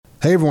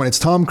Hey everyone, it's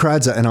Tom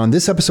Kradza, and on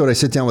this episode I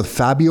sit down with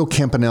Fabio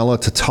Campanella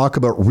to talk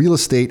about real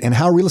estate and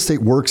how real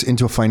estate works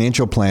into a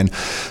financial plan.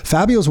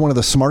 Fabio is one of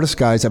the smartest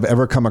guys I've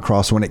ever come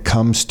across when it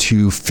comes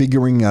to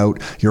figuring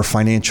out your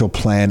financial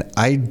plan.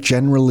 I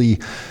generally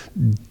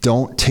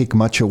don't take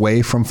much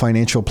away from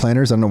financial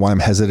planners. I don't know why I'm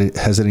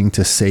hesitating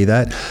to say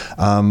that.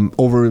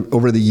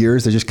 Over the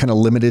years, they're just kind of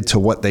limited to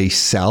what they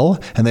sell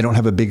and they don't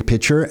have a big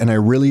picture. And I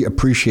really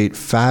appreciate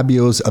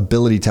Fabio's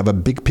ability to have a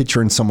big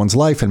picture in someone's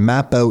life and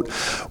map out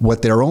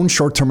what their own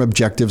short-term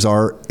objectives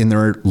are in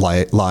their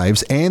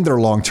lives and their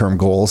long-term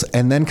goals,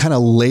 and then kind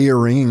of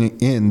layering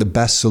in the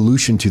best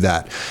solution to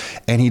that.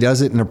 And he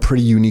does it in a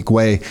pretty unique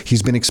way.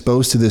 He's been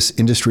exposed to this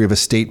industry of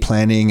estate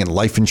planning and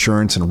life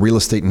insurance and real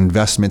estate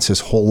investments his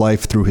whole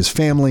life through his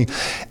family.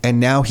 And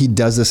now he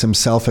does this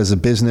himself as a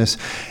business.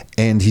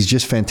 And he's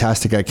just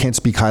fantastic. I can't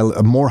speak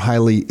more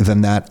highly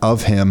than that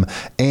of him.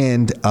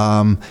 And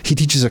he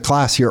teaches a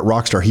class here at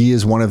Rockstar. He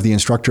is one of the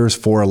instructors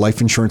for a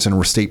life insurance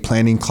and estate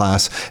planning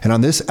class. And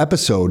on this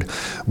episode,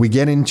 we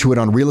get into it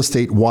on real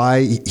estate,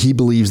 why he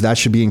believes that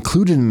should be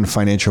included in a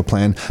financial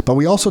plan. But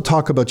we also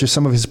talk about just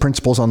some of his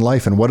principles on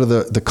life and what are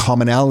the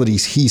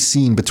commonalities he's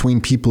seen between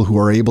people who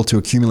are able to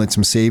accumulate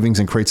some savings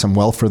and create some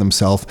wealth for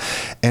themselves.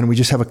 And we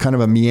just have a kind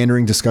of a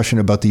meandering discussion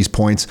about these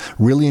points.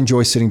 Really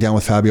enjoy sitting down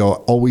with Fabio.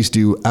 Always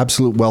do.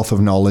 Absolute wealth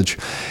of knowledge.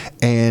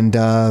 And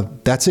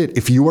that's it.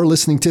 If you are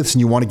listening to this and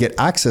you want to get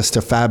access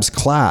to Fab's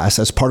class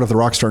as part of the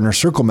Rockstar Inner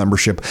Circle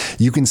membership,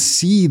 you can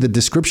see the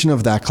description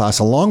of that class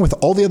along with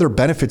all the other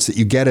benefits that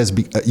you get as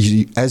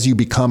you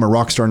become a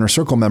Rockstar Inner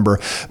Circle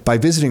member by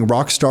visiting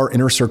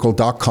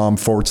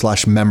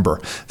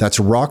rockstarinnercircle.com/member. That's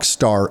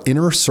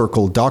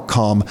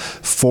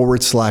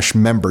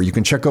rockstarinnercircle.com/member. You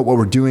can check out what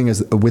we're doing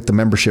with the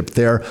membership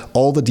there.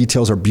 All the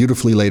details are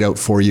beautifully laid out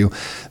for you.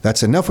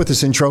 That's enough with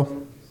this intro.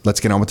 Let's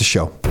get on with the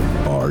show.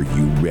 Are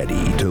you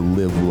ready to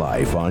live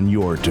life on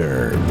your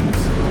terms?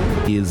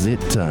 Is it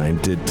time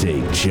to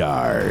take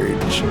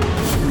charge?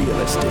 Real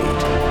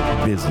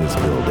estate, business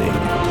building,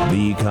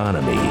 the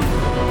economy,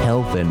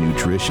 health and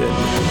nutrition,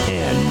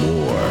 and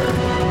more.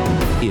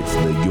 It's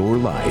the Your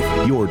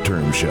Life, Your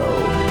Term Show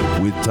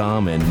with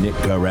Tom and Nick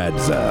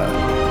Kradza.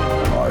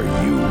 Are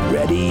you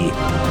ready?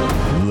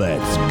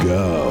 Let's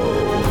go.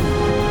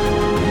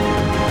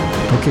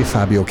 Okay,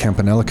 Fabio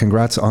Campanella,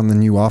 congrats on the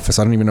new office.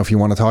 I don't even know if you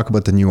want to talk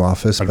about the new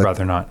office. I'd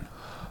rather not.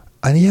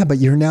 Yeah, but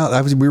you're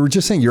now, we were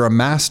just saying you're a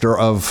master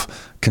of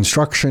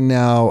construction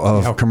now,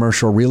 of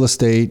commercial real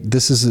estate.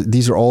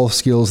 These are all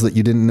skills that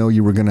you didn't know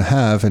you were going to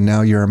have, and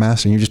now you're a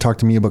master. And you just talked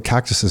to me about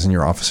cactuses in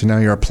your office, so now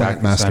you're a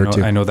plant master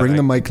too. I know that. Bring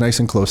the mic nice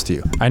and close to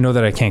you. I know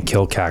that I can't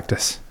kill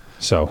cactus,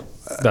 so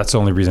that's the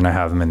only reason I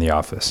have them in the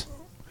office.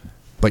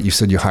 But you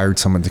said you hired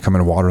someone to come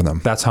and water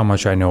them. That's how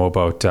much I know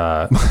about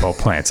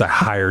plants. I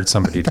hired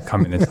somebody to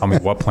come in and tell me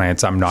what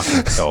plants I'm not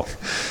going to kill.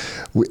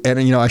 And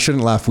I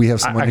shouldn't laugh. We have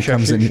someone who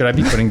comes in. Should I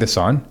be putting this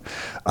on?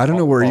 I don't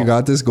know where you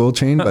got this gold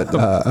chain, but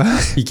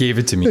he gave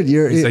it to me.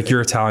 He's like, you're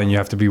Italian. You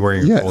have to be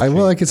wearing your gold chain.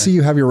 Well, I can see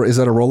you have is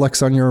that a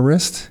Rolex on your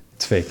wrist?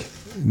 It's fake.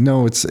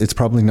 No, it's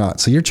probably not.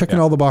 So you're checking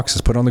all the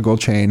boxes. Put on the gold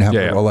chain, have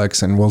a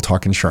Rolex, and we'll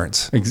talk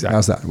insurance. Exactly.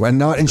 How's that? Well,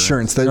 not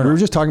insurance. We were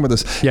just talking about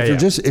this.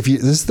 This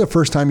is the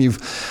first time you've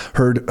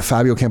heard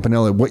Fabio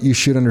Campanella, what you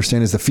should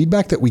understand is the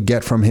feedback that we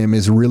get from him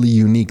is really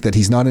unique. That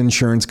he's not an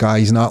insurance guy.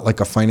 He's not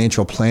like a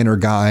financial planner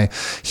guy.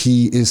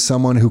 He is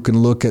someone who can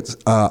look at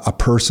a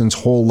person's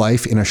whole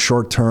life in a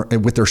short term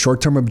with their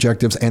short-term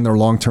objectives and their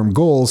long-term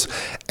goals,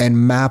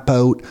 and map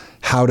out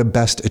how to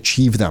best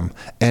achieve them.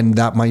 And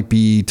that might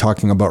be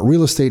talking about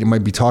real estate. It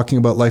might be talking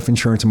about life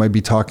insurance. It might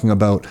be talking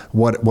about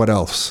what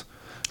else?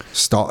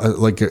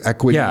 Like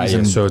equities.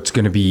 Yeah. So it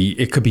could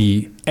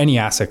be any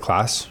asset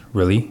class,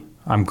 really,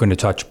 I'm going to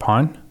touch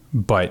upon.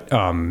 But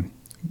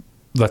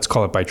let's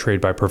call it by trade,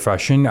 by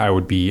profession. I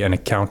would be an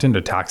accountant,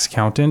 a tax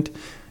accountant,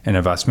 an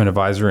investment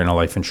advisor, and a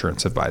life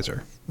insurance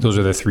advisor. Those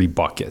are the three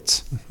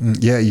buckets.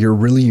 Yeah, you're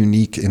really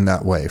unique in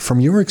that way. From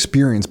your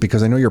experience,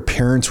 because I know your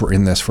parents were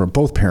in this, for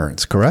both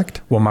parents,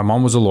 correct? Well, my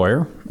mom was a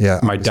lawyer. Yeah.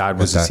 My dad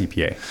was a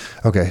CPA.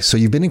 Okay. So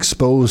you've been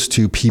exposed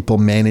to people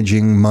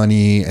managing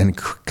money and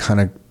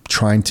kind of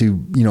trying to,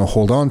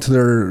 hold on to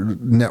their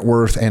net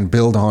worth and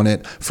build on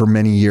it for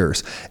many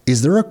years.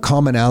 Is there a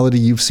commonality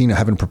you've seen? I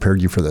haven't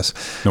prepared you for this.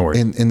 No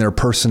worries. In their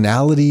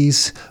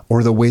personalities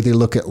or the way they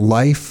look at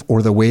life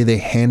or the way they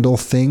handle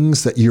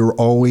things that you're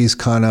always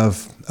kind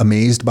of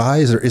amazed by?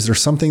 Is there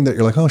something that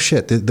you're like, oh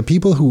shit, the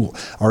people who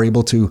are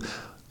able to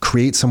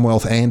create some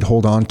wealth and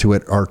hold on to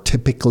it are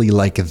typically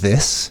like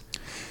this?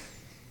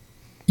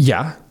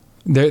 Yeah.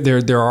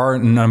 There are a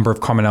number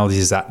of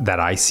commonalities that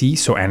I see.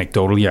 So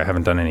anecdotally, I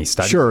haven't done any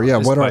studies. Sure, yeah.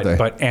 What are they?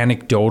 But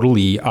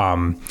anecdotally,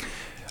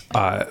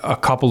 a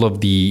couple of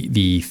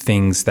the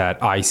things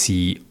that I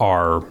see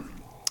are,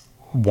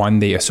 one,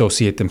 they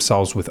associate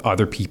themselves with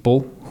other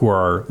people who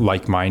are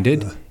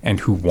like-minded and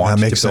who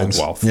want to build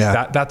wealth.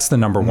 Yeah. That's the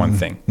number one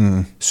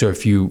thing. So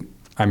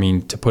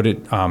to put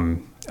it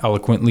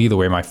eloquently, the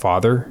way my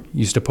father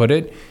used to put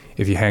it,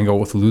 if you hang out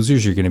with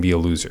losers, you're going to be a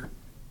loser.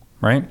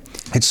 Right?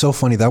 It's so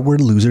funny. That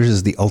word losers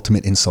is the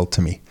ultimate insult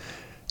to me.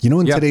 You know,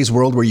 in today's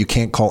world where you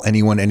can't call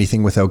anyone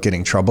anything without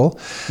getting trouble.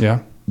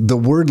 Yeah. The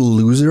word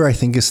loser, I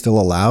think, is still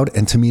allowed.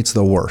 And to me, it's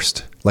the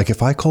worst. Like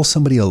if I call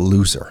somebody a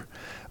loser,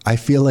 I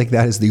feel like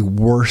that is the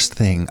worst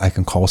thing I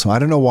can call someone. I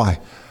don't know why.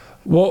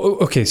 Well,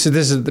 okay. So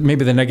this is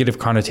maybe the negative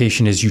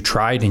connotation is you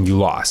tried and you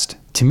lost.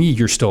 To me,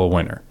 you're still a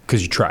winner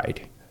because you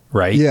tried.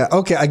 Right. Yeah.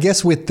 Okay. I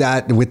guess with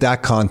that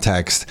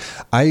context,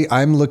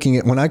 I'm looking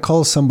at when I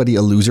call somebody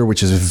a loser,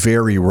 which is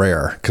very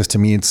rare because to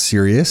me it's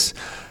serious.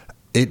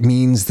 It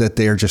means that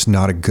they're just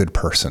not a good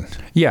person.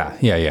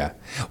 Yeah.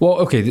 Well,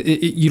 okay.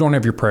 You don't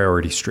have your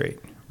priorities straight,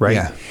 right?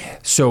 Yeah.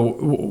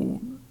 So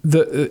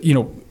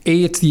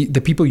it's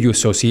the people you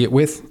associate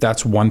with.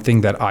 That's one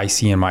thing that I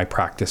see in my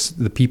practice.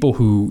 The people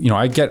who,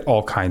 I get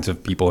all kinds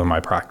of people in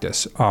my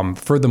practice.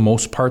 For the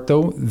most part,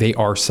 though, they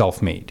are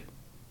self-made.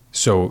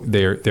 So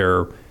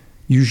they're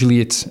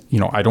usually it's,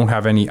 I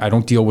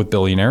don't deal with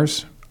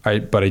billionaires,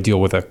 but I deal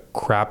with a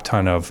crap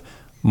ton of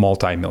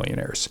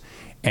multimillionaires.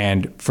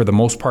 And for the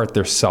most part,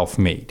 they're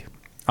self-made.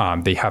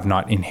 They have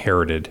not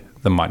inherited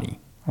the money.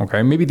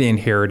 Okay. Maybe they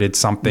inherited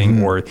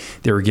something or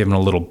they were given a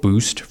little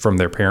boost from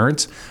their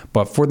parents,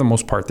 but for the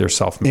most part, they're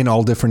self-made. In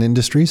all different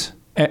industries?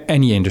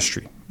 Any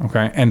industry.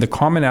 Okay. And the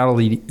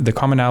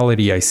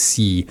commonality I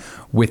see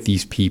with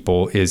these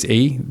people is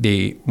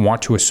they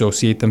want to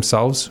associate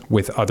themselves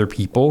with other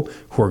people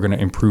who are going to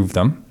improve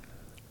them.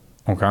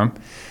 Okay.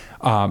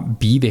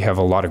 B, they have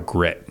a lot of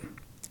grit.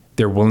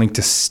 They're willing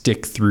to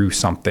stick through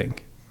something.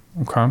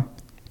 Okay.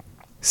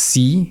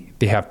 C,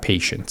 they have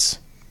patience.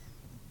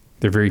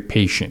 They're very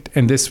patient.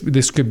 And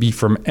this could be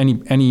from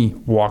any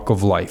walk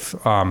of life.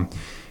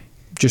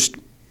 Just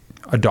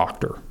a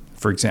doctor,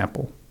 for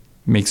example,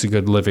 makes a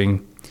good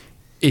living.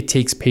 It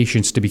takes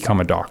patience to become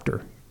a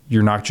doctor.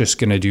 You're not just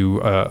going to do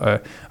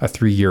a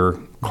 3-year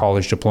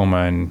college diploma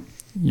and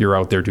you're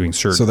out there doing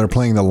surgery. So they're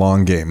playing the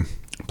long game.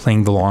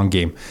 Playing the long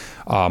game.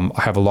 I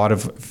have a lot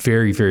of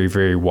very, very,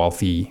 very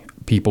wealthy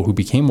people who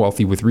became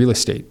wealthy with real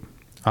estate,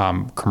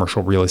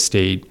 commercial real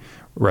estate,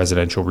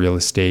 residential real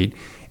estate,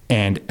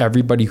 and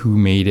everybody who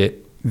made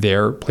it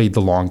there played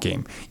the long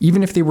game.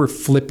 Even if they were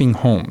flipping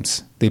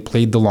homes, they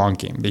played the long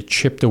game. They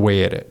chipped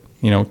away at it,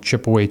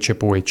 chip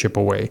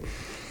away.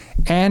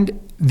 And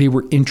they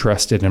were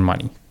interested in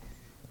money.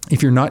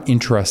 If you're not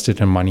interested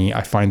in money,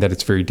 I find that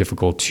it's very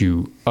difficult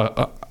to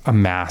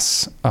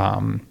amass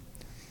a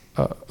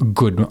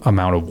good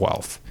amount of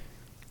wealth.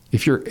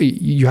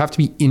 You have to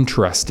be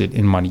interested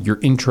in money. You're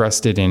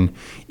interested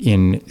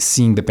in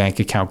seeing the bank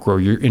account grow.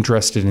 You're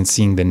interested in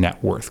seeing the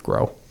net worth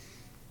grow.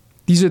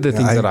 These are the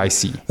things that I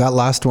see. That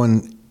last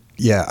one,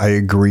 yeah, I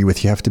agree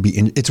with you. Have to be.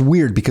 It's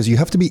weird because you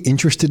have to be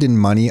interested in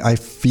money, I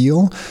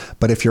feel.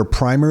 But if your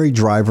primary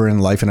driver in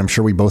life, and I'm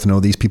sure we both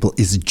know these people,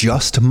 is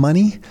just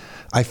money,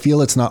 I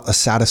feel it's not a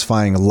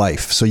satisfying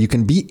life. So you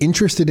can be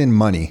interested in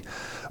money,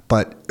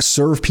 but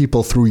serve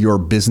people through your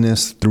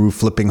business, through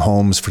flipping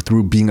homes,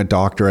 through being a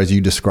doctor, as you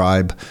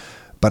describe.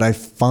 But I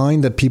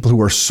find that people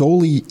who are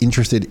solely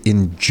interested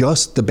in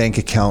just the bank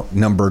account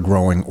number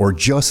growing or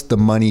just the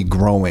money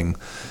growing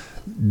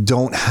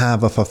don't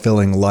have a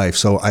fulfilling life.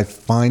 So I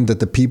find that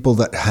the people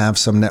that have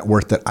some net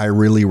worth that I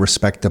really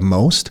respect the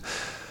most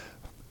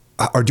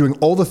are doing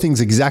all the things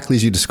exactly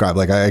as you described.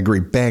 Like I agree,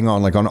 bang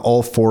on, like on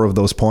all 4 of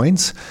those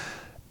points.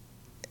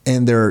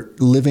 And they're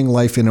living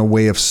life in a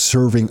way of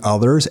serving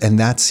others. And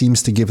that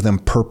seems to give them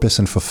purpose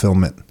and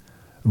fulfillment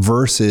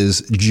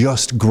versus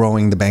just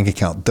growing the bank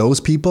account. Those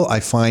people, I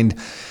find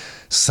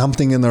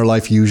something in their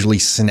life usually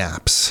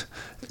snaps.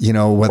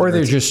 Or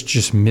they're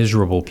just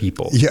miserable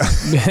people. Yeah.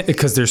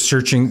 Because they're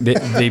searching, they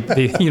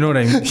you know what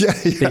I mean? Yeah.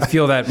 They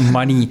feel that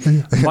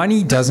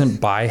money doesn't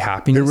buy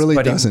happiness,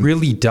 but it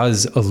really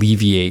does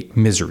alleviate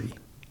misery.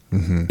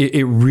 Mm-hmm.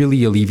 It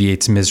really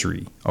alleviates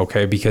misery.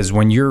 Okay. Because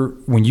when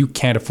you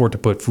can't afford to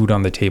put food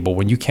on the table,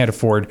 when your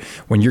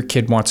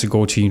kid wants to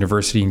go to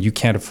university and you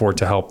can't afford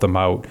to help them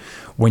out,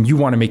 when you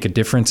want to make a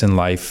difference in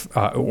life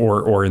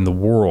or in the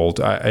world,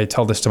 I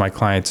tell this to my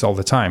clients all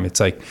the time. It's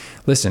like,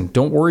 listen,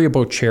 don't worry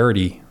about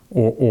charity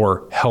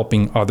or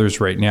helping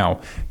others right now.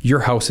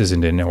 Your house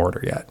isn't in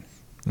order yet,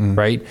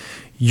 right?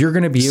 You're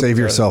going to be able to save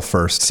yourself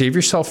first. Save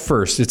yourself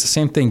first. It's the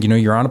same thing.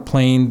 You're on a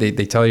plane. They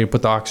tell you to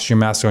put the oxygen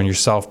mask on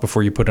yourself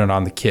before you put it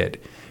on the kid.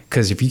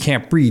 Because if you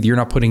can't breathe, you're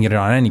not putting it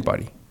on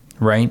anybody,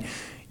 right?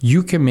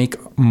 You can make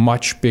a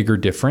much bigger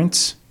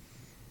difference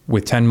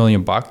with $10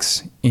 million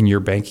in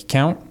your bank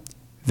account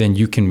than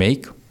you can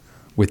make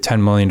with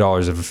 $10 million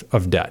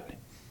of debt.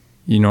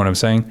 You know what I'm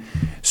saying?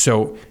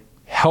 So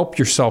help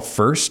yourself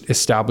first,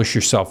 establish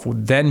yourself.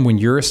 Then when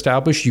you're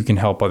established, you can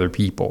help other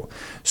people.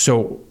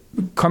 So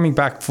coming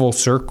back full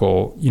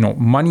circle,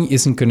 money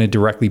isn't going to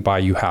directly buy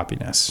you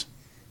happiness,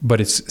 but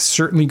it's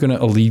certainly going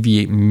to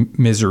alleviate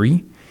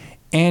misery,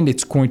 and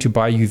it's going to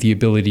buy you the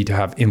ability to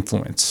have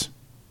influence.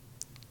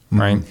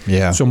 Right?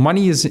 Yeah. So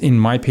money is, in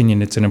my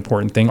opinion, it's an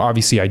important thing.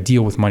 Obviously, I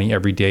deal with money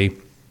every day.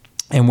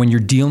 And when you're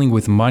dealing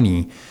with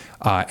money,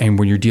 and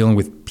when you're dealing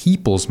with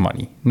people's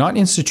money, not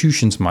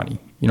institutions' money.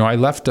 I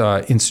left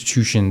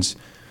institutions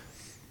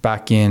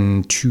back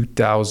in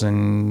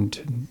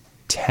 2010,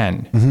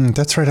 2010.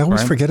 That's right. I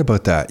always forget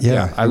about that.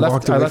 Yeah. I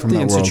left the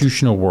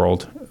institutional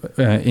world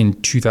in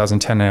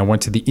 2010, and I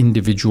went to the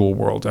individual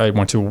world. I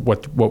went to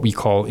what we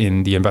call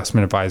in the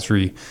investment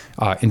advisory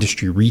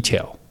industry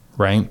retail,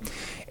 right?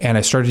 And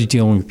I started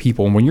dealing with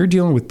people. And when you're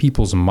dealing with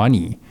people's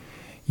money,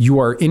 you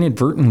are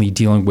inadvertently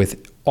dealing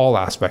with all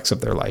aspects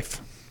of their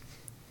life.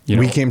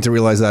 We came to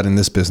realize that in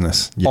this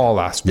business. All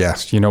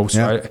aspects,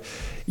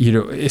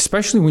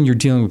 especially when you're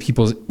dealing with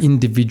people's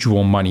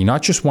individual money,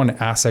 not just one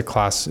asset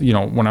class.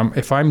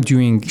 If I'm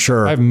doing,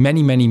 I have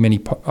many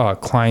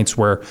clients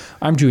where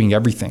I'm doing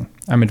everything.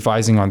 I'm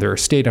advising on their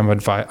estate.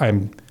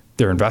 I'm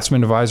their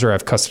investment advisor. I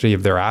have custody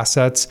of their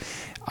assets.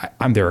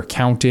 I'm their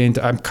accountant.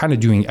 I'm kind of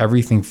doing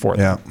everything for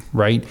them,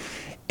 right?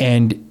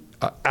 And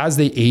as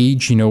they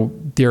age,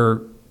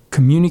 they're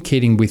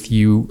communicating with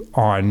you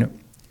on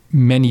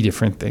many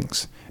different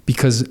things,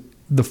 because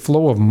the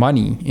flow of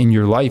money in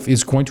your life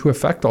is going to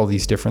affect all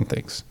these different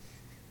things,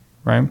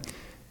 right?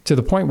 To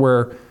the point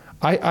where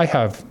I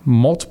have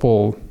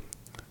multiple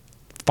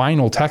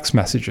final text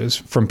messages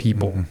from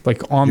people,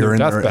 like on their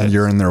deathbed.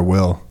 You're in their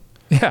will.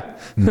 Yeah,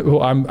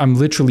 well, I'm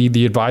literally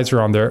the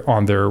advisor on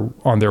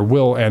their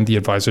will and the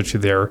advisor to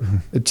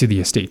to the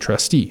estate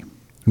trustee.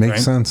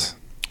 Makes sense.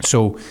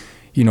 So,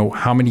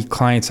 how many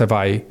clients have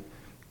I?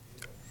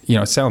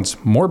 It sounds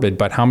morbid,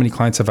 but how many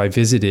clients have I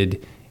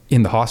visited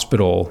in the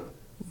hospital,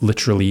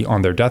 literally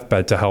on their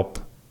deathbed, to help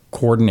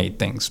coordinate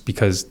things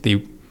because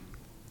they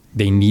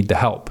need the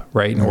help,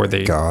 right?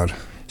 God.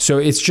 So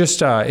it's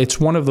just it's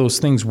one of those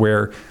things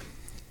where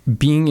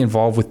being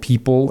involved with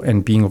people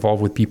and being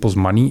involved with people's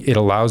money, it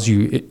allows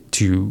you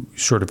to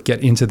sort of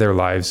get into their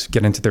lives,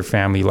 get into their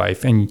family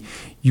life, and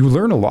you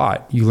learn a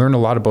lot. You learn a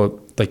lot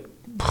about like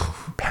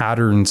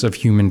patterns of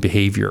human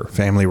behavior,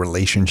 family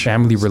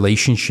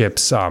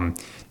relationships,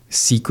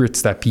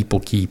 secrets that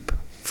people keep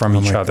from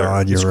each other.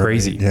 God, it's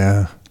crazy. Right.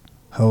 Yeah.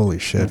 Holy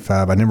shit,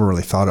 Fab. I never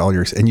really thought all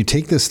yours. And you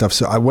take this stuff.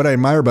 So what I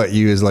admire about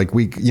you is like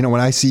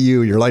when I see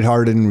you, you're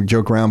lighthearted and we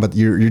joke around, but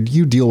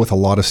you deal with a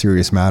lot of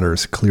serious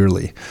matters,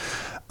 clearly.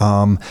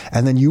 And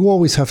then you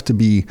always have to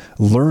be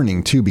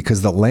learning too,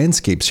 because the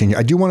landscape's changing.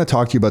 I do want to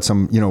talk to you about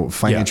some,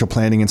 financial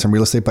planning and some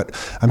real estate, but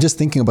I'm just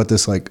thinking about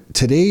this, like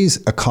today's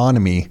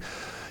economy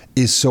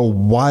is so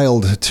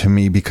wild to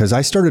me because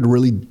I started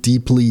really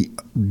deeply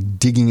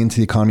digging into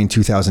the economy in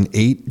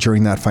 2008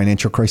 during that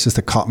financial crisis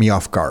that caught me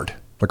off guard.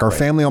 Like our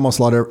family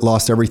almost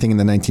lost everything in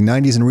the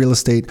 1990s in real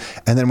estate.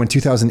 And then when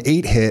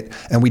 2008 hit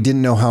and we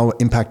didn't know how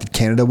impacted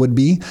Canada would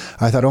be,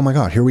 I thought, oh my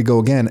God, here we go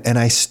again. And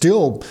I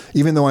still,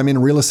 even though I'm in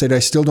real estate, I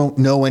still don't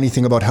know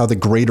anything about how the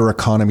greater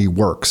economy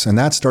works. And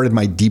that started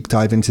my deep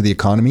dive into the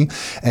economy.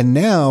 And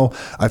now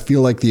I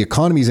feel like the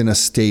economy is in a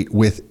state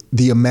with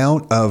the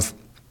amount of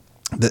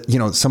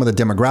some of the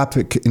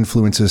demographic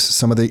influences,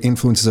 some of the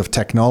influences of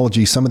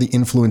technology, some of the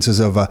influences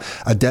of a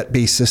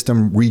debt-based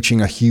system reaching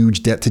a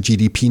huge debt to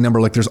GDP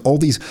number. Like there's all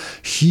these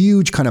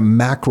huge kind of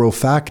macro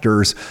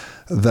factors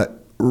that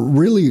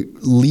really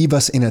leave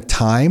us in a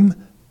time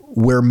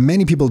where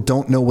many people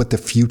don't know what the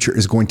future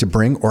is going to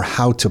bring or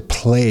how to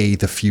play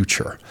the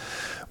future.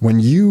 When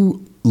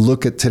you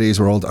look at today's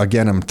world,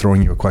 again, I'm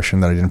throwing you a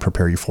question that I didn't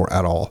prepare you for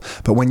at all.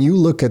 But when you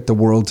look at the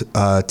world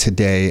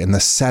today and the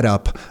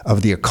setup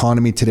of the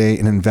economy today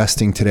and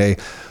investing today,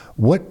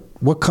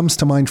 what comes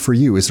to mind for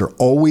you? Is there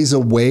always a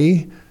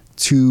way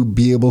to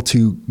be able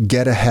to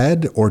get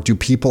ahead? Or do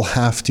people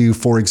have to,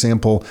 for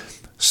example,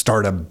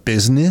 start a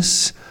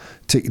business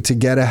to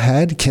get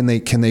ahead? Can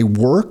they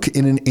work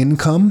in an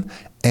income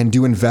and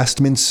do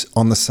investments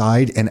on the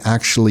side and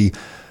actually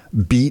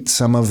beat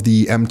some of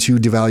the M2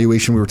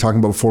 devaluation we were talking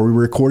about before we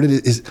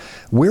recorded?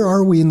 Where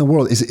are we in the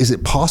world? Is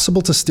it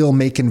possible to still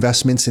make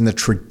investments in the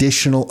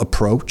traditional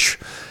approach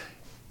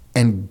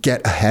and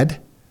get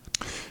ahead?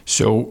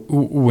 So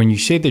when you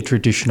say the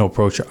traditional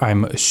approach,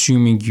 I'm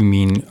assuming you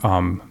mean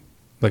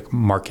like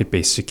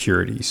market-based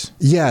securities.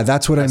 Yeah,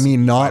 that's what I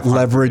mean. Not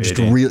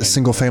leveraged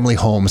single-family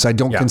homes. I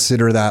don't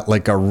consider that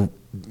like a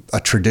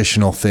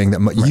traditional thing.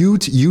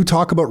 That you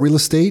talk about real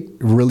estate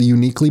really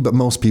uniquely, but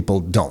most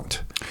people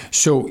don't.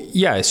 So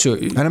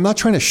and I'm not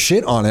trying to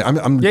shit on it.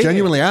 I'm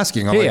genuinely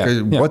asking.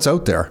 What's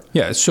out there?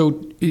 Yeah. So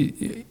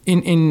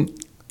in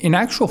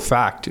actual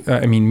fact,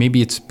 I mean,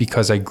 maybe it's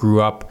because I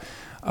grew up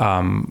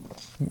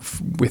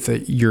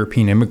with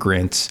European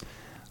immigrants.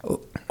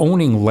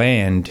 Owning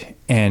land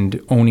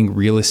and owning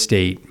real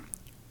estate,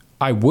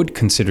 I would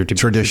consider to be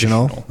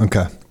traditional.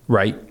 Okay.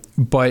 Right.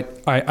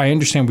 But I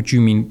understand what you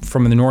mean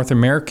from the North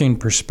American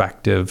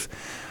perspective.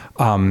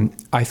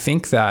 I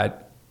think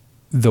that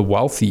the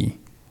wealthy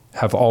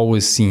have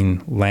always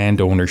seen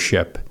land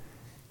ownership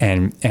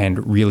and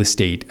real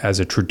estate as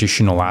a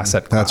traditional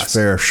asset class. That's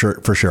fair,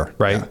 for sure.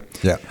 Right?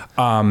 Yeah.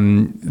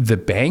 The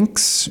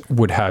banks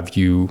would have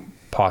you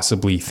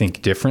possibly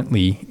think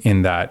differently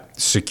in that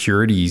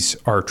securities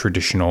are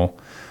traditional,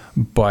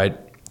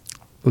 but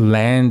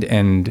land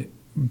and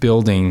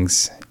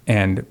buildings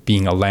and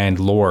being a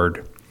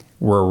landlord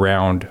were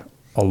around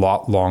a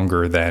lot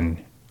longer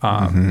than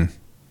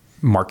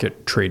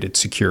market traded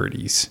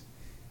securities.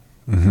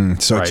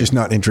 So Right. it's just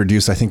not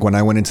introduced. I think when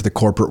I went into the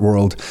corporate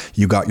world,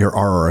 you got your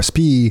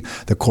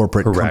RRSP, the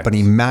corporate Correct.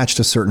 company matched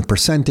a certain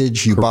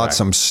percentage. You bought Correct.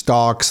 some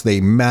stocks, they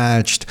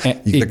matched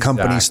the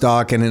company Exactly.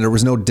 stock, and then there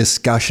was no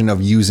discussion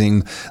of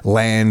using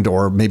land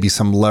or maybe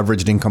some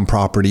leveraged income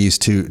properties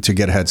to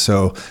get ahead.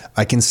 So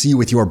I can see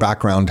with your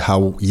background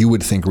how you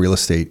would think real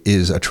estate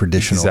is a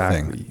traditional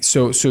thing.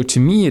 So to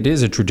me, it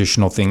is a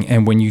traditional thing.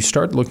 And when you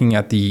start looking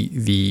at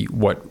the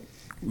what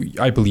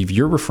I believe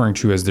you're referring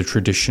to as the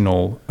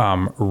traditional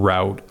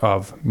route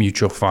of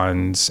mutual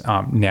funds,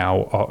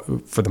 now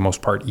for the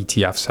most part,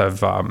 ETFs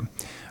have.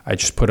 I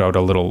just put out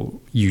a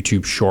little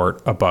YouTube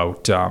short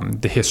about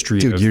the history.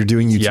 Dude, of you're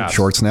doing YouTube ETFs.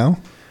 shorts now?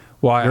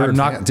 Well, I'm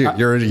not. Dude,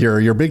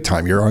 you're big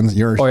time. You're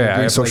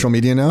doing social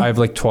media now? I have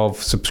like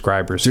 12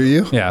 subscribers. Do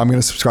you? Yeah. I'm going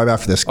to subscribe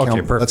after this.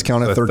 Okay, perfect. Let's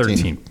count at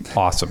 13.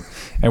 Awesome.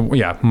 And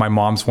yeah, my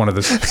mom's one of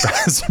the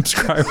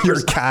subscribers.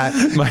 Your cat,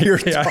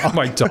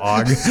 my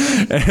dog,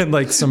 and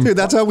like some. Dude,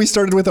 that's how we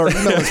started with our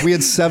email list. We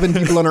had 7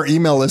 people on our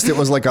email list. It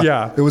was like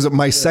it was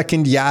my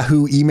second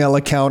Yahoo email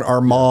account,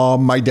 our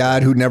mom, my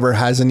dad, who never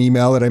has an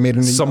email that I made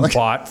an email some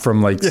bot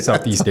from like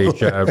Southeast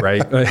Asia,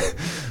 right?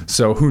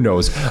 So who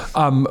knows?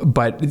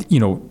 But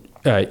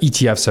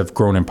ETFs have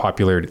grown in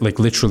popularity, like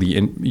literally.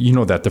 And you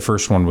know that the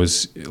first one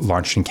was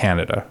launched in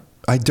Canada.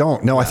 I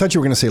don't know. I thought you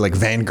were going to say like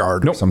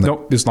Vanguard or something.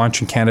 Nope. It was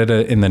launched in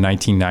Canada in the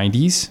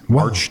 1990s,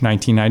 March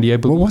 1990, I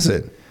believe. What was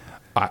it?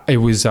 It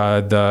was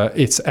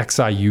it's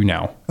XIU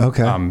now.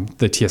 Okay.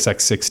 The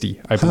TSX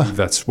 60, I believe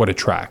that's what it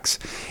tracks.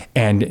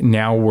 And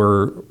now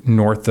we're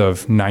north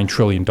of $9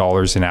 trillion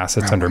in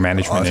assets under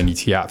management in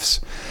ETFs.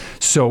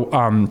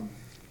 So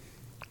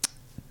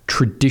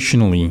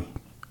traditionally,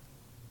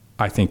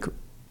 I think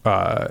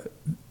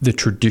the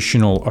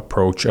traditional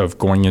approach of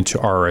going into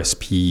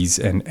RSPs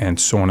and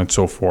so on and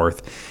so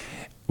forth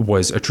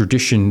was a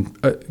tradition.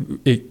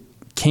 It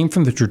came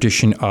from the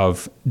tradition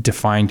of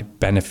defined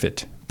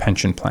benefit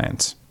pension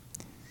plans,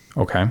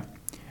 okay,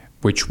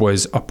 which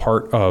was a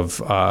part of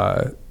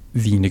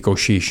the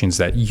negotiations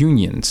that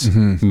unions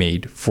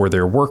made for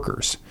their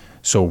workers.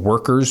 So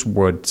workers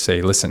would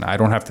say, listen, I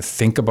don't have to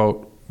think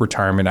about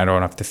retirement. I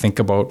don't have to think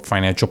about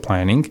financial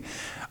planning.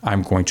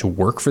 I'm going to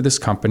work for this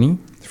company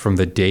from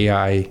the day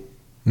I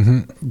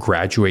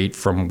graduate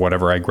from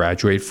whatever I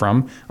graduate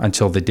from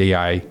until the day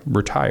I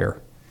retire.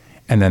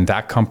 And then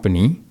that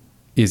company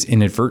is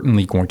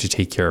inadvertently going to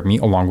take care of me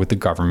along with the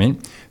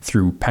government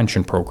through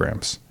pension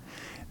programs.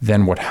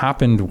 Then what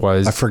happened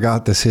was... I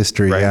forgot this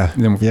history, right? yeah.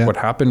 Then what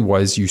happened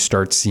was you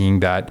start seeing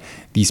that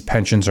these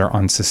pensions are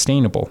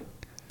unsustainable.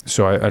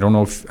 So I don't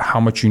know how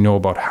much you know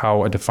about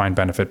how a defined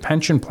benefit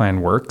pension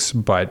plan works,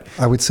 but...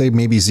 I would say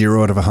maybe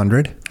 0 out of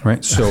 100.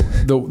 Right. So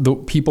the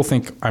people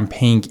think I'm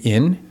paying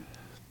in,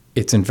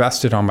 it's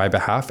invested on my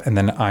behalf, and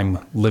then I'm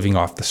living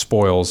off the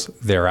spoils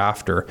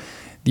thereafter.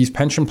 These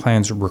pension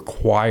plans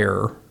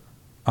require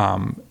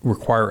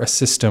a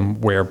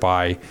system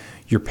whereby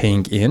you're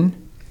paying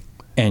in,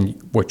 and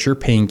what you're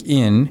paying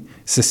in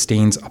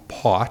sustains a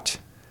pot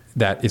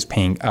that is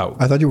paying out.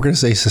 I thought you were going to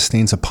say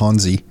sustains a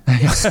Ponzi.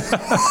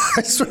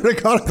 I swear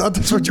to God, I thought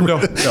that's what you were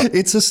going to say.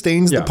 It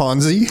sustains the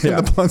Ponzi. Yeah.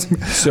 And the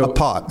Ponzi. So, a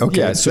pot. Okay.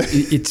 Yeah. So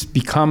it's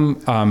become,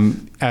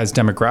 as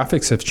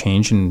demographics have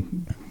changed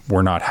and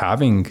we're not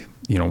having,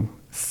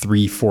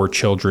 3-4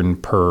 children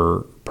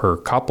per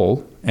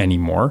couple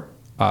anymore,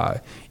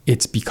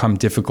 it's become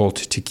difficult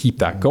to keep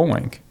that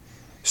going.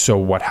 So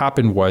what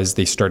happened was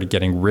they started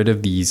getting rid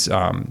of these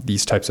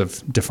types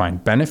of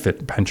defined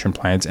benefit pension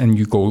plans, and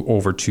you go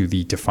over to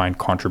the defined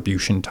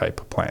contribution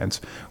type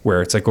plans,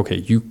 where it's like, okay,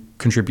 you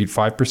contribute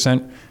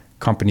 5%,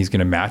 company's going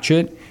to match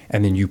it,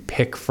 and then you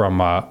pick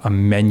from a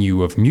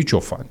menu of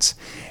mutual funds.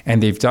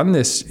 And they've done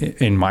this,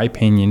 in my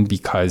opinion,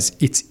 because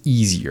it's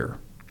easier.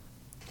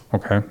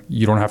 Okay,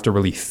 you don't have to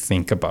really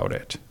think about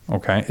it.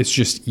 Okay, it's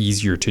just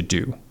easier to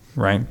do,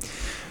 right?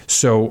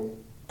 So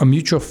a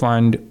mutual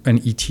fund, an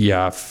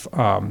ETF,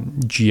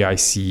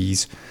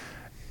 GICs,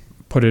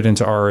 put it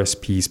into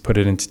RSPs, put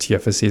it into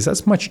TFSAs,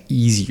 that's much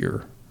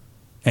easier.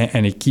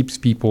 And it keeps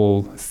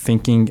people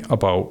thinking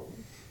about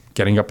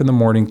getting up in the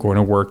morning, going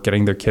to work,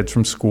 getting their kids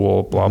from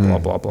school, blah, blah,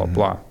 blah, blah,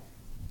 blah.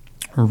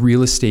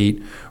 Real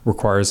estate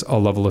requires a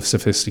level of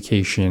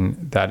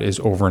sophistication that is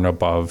over and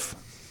above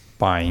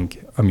buying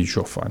a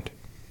mutual fund,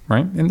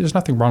 right? And there's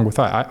nothing wrong with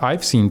that.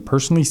 I've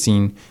personally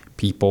seen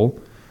people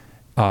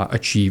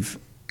achieve...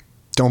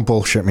 Don't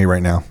bullshit me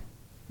right now.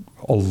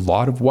 A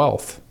lot of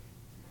wealth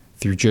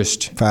through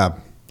just... Fab.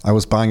 I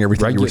was buying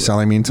everything you were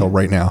selling me until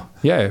right now.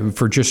 Yeah,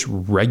 for just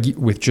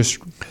regular...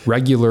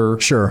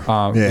 Sure.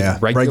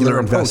 Regular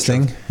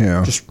investing.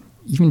 Yeah.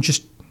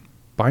 Just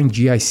buying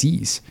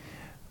GICs,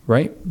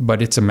 right?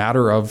 But it's a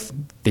matter of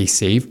they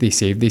saved,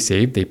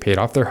 they paid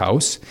off their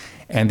house,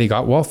 and they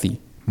got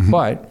wealthy. Mm-hmm.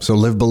 But... So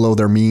live below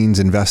their means,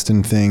 invest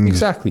in things.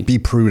 Exactly. Be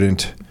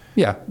prudent.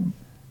 Yeah.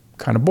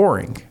 Kind of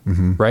boring,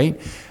 right?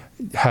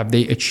 Have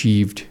they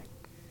achieved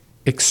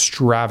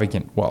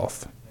extravagant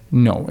wealth?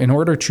 No. In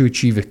order to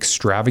achieve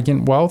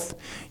extravagant wealth,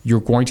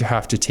 you're going to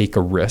have to take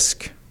a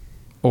risk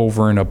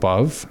over and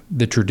above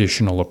the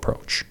traditional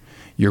approach.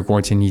 You're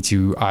going to need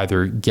to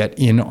either get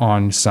in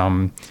on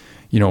some,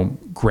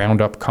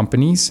 ground up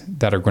companies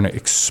that are going to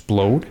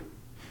explode.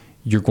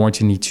 You're going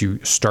to need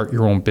to start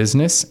your own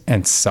business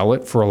and sell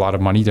it for a lot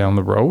of money down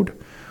the road.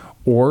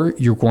 Or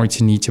you're going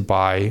to need to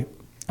buy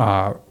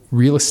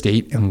real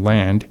estate and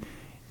land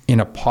in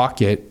a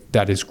pocket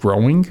that is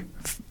growing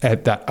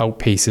that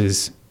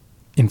outpaces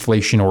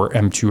inflation, or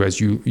M2 as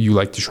you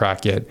like to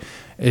track it.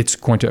 It's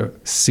going to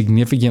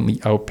significantly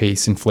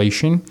outpace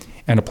inflation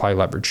and apply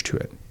leverage to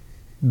it.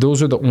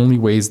 Those are the only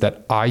ways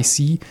that I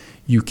see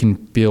you can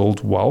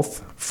build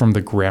wealth from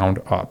the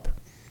ground up.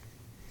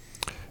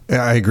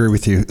 Yeah, I agree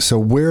with you. So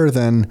where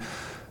then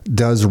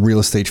does real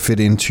estate fit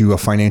into a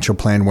financial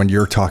plan when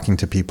you're talking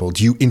to people?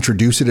 Do you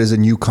introduce it as a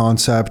new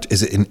concept?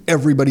 Is it in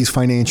everybody's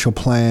financial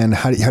plan?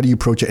 How do you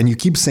approach it? And you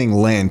keep saying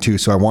land too.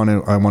 So I want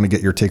to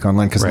get your take on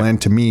land, because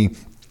land to me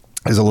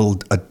is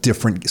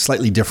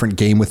slightly different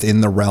game within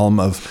the realm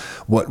of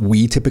what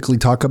we typically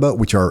talk about,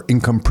 which are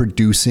income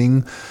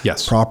producing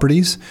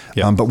properties.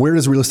 Yeah. But where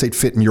does real estate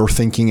fit in your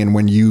thinking and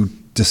when you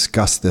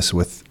discuss this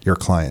with your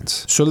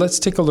clients? So let's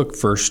take a look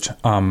first.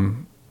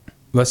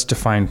 Let's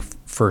define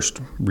first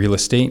real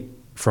estate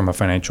from a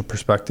financial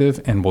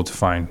perspective, and we'll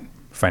define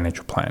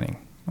financial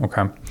planning.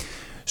 Okay.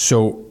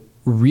 So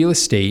real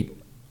estate,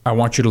 I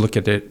want you to look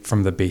at it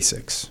from the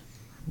basics,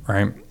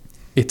 right?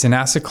 It's an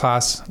asset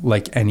class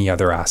like any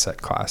other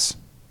asset class,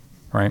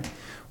 right?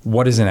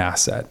 What is an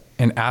asset?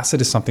 An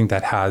asset is something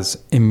that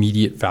has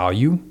immediate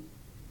value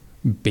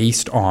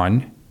based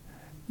on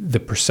the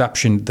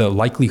perception, the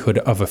likelihood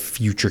of a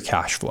future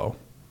cash flow.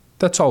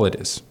 That's all it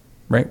is,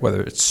 right?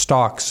 Whether it's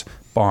stocks,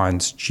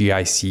 bonds,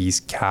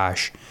 GICs,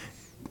 cash,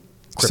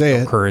 say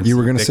it. You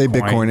were going to say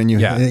Bitcoin, and you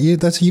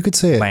could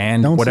say it.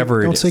 Land, don't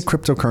say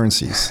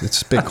cryptocurrencies.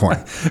 It's Bitcoin.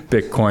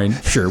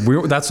 Bitcoin,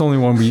 sure. That's the only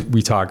one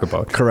we talk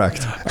about.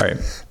 Correct. All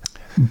right.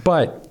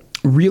 But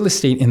real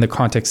estate in the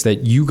context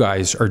that you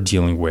guys are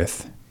dealing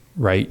with,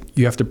 right?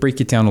 You have to break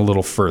it down a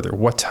little further.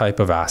 What type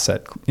of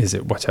asset is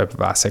it? What type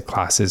of asset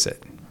class is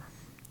it?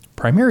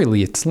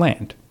 Primarily, it's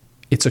land.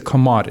 It's a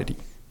commodity,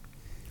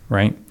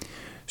 right?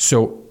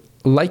 So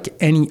like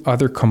any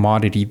other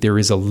commodity, there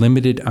is a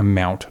limited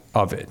amount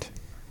of it,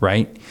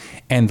 right?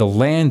 And the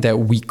land that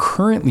we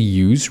currently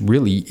use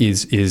really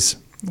is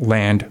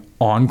land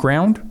on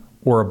ground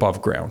or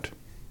above ground.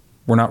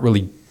 We're not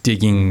really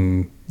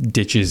digging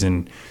ditches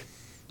and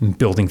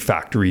building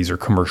factories or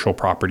commercial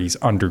properties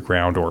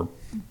underground, or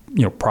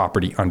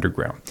property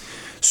underground.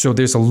 So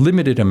there's a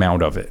limited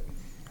amount of it,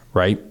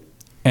 right?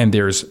 And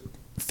there's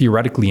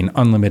theoretically an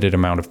unlimited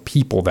amount of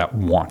people that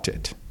want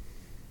it,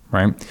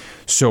 right?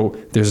 So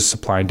there's a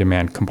supply and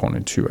demand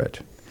component to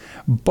it.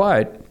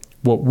 But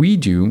what we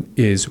do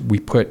is we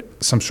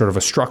put some sort of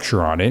a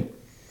structure on it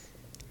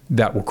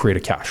that will create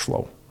a cash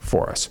flow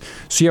for us.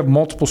 So you have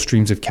multiple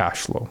streams of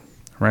cash flow,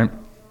 right?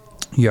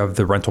 You have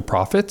the rental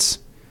profits,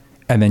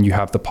 and then you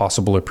have the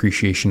possible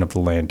appreciation of the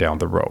land down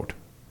the road,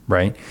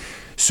 right?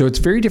 So it's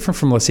very different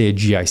from, let's say, a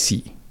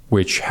GIC,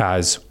 which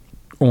has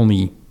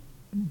only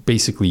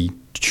basically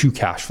two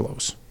cash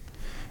flows: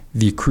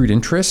 the accrued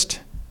interest,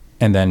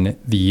 and then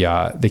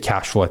the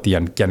cash flow at the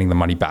end, getting the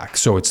money back.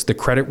 So it's the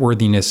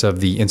creditworthiness of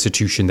the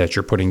institution that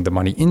you're putting the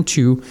money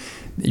into.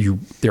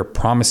 They're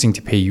promising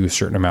to pay you a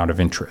certain amount of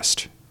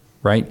interest,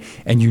 right?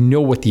 And you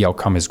know what the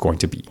outcome is going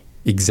to be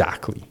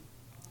exactly,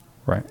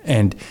 right?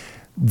 And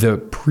the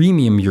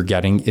premium you're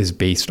getting is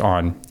based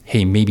on,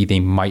 hey, maybe they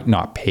might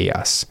not pay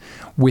us.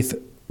 With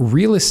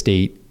real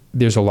estate,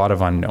 there's a lot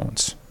of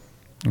unknowns,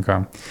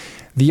 okay?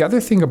 The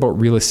other thing about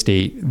real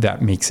estate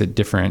that makes it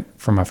different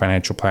from a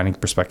financial planning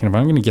perspective,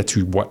 I'm going to get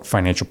to what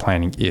financial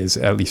planning is,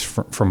 at least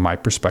from my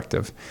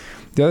perspective.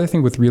 The other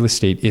thing with real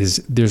estate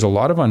is there's a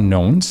lot of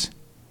unknowns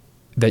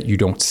that you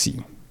don't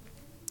see.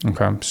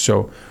 Okay.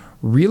 So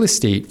real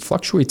estate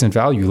fluctuates in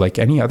value like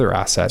any other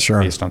asset,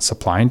 based on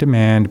supply and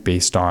demand,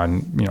 based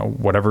on,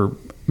 whatever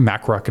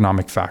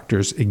macroeconomic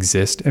factors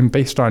exist, and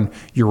based on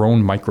your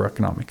own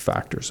microeconomic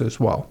factors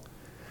as well.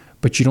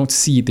 But you don't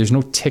see, there's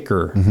no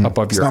ticker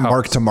above your house. It's not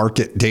mark to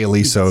market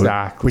daily.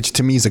 Exactly. So, which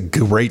to me is a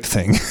great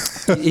thing.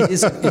 It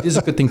is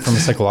a good thing from a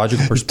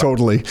psychological perspective.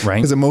 Totally. Right.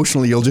 Because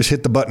emotionally, you'll just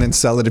hit the button and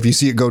sell it. If you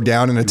see it go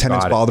down and a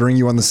tenant's bothering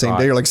you on the same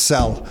day, you're like,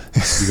 sell.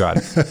 You got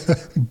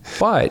it.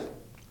 But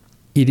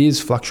it is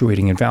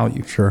fluctuating in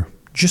value. Sure.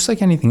 Just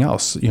like anything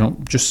else,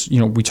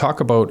 we talk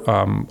about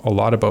a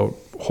lot about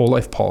whole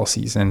life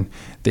policies, and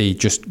they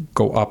just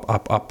go up,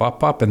 up, up,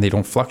 up, up, and they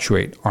don't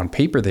fluctuate. On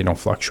paper, they don't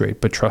fluctuate,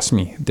 but trust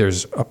me,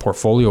 there's a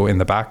portfolio in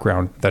the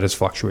background that is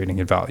fluctuating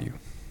in value,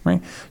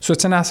 right? So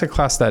it's an asset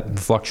class that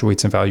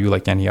fluctuates in value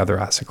like any other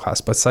asset class,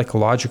 but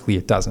psychologically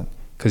it doesn't,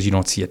 because you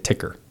don't see a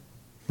ticker,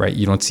 right?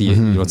 You don't see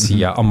you don't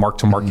see a mark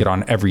to market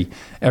on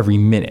every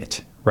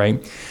minute,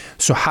 right?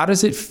 So how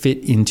does it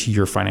fit into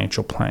your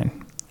financial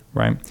plan,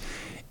 right?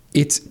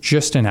 It's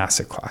just an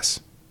asset class.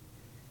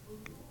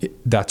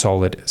 That's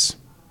all it is.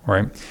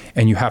 Right.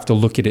 And you have to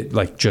look at it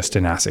like just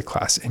an asset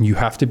class, and you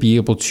have to be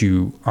able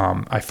to,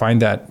 I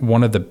find that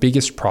one of the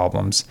biggest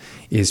problems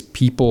is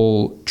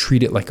people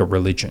treat it like a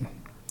religion.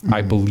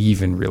 I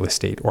believe in real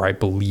estate, or I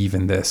believe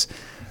in this.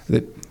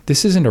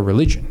 This isn't a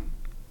religion,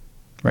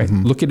 right?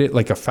 Look at it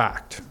like a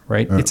fact,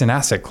 right? It's an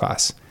asset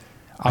class.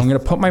 I'm going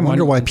to put my money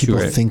into it. I wonder why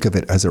people think of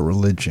it as a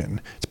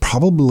religion. It's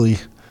probably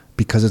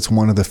because it's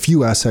one of the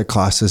few asset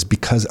classes,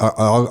 because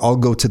I'll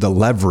go to the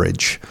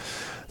leverage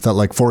that,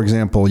 like, for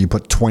example, you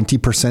put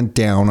 20%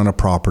 down on a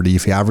property.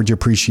 If the average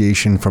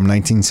appreciation from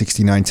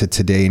 1969 to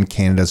today in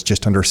Canada is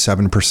just under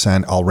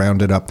 7%, I'll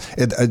round it up.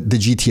 The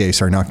GTA,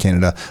 sorry, not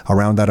Canada. I'll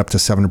round that up to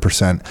 7%.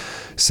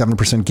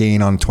 7%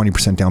 gain on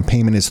 20% down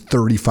payment is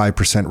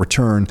 35%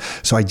 return.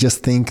 So I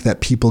just think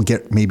that people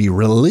get maybe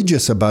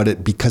religious about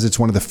it because it's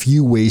one of the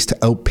few ways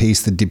to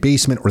outpace the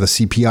debasement or the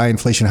CPI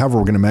inflation, however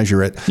we're going to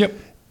measure it. Yep.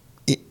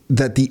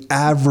 That the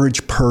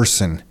average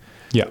person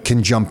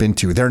can jump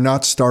into. They're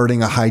not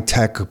starting a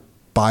high-tech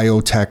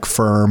biotech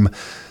firm.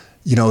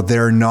 You know,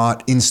 they're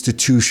not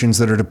institutions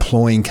that are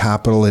deploying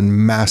capital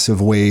in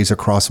massive ways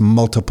across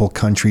multiple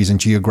countries and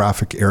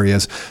geographic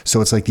areas.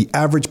 So it's like the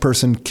average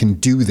person can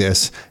do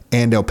this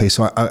and outpace.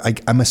 So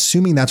I'm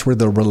assuming that's where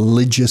the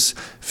religious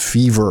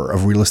fever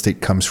of real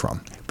estate comes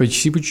from. But you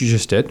see what you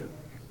just did?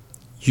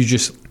 You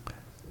just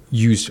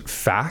used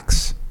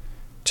facts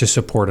to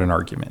support an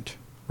argument,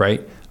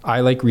 right?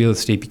 I like real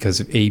estate because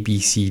of A, B,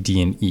 C,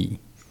 D, and E,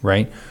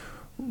 right?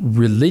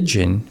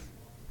 Religion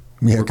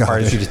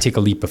requires you to take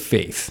a leap of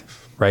faith,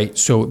 right?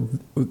 So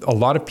a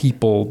lot of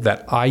people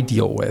that I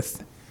deal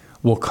with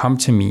will come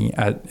to me,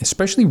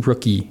 especially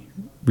rookie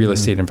real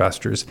estate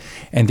investors,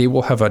 and they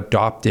will have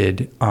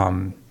adopted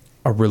a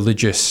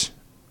religious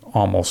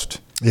almost.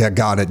 Yeah,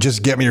 got it.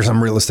 Just get me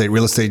some real estate.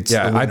 Real estate's the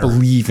winner. I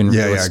believe in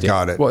real estate. Yeah,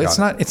 got it. Well, it's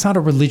not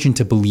a religion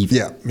to believe.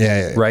 Yeah.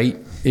 Right?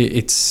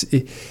 It's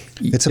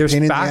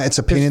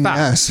a pain in the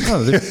ass.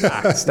 No, there's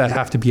facts that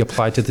have to be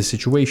applied to the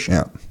situation.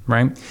 Yeah.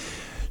 Right?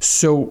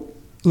 So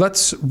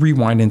let's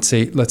rewind and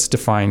say, let's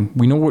define,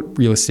 we know what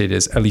real estate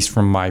is, at least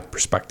from my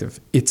perspective.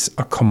 It's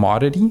a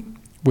commodity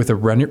with a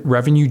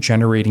revenue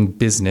generating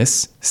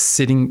business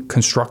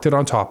constructed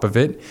on top of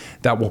it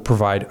that will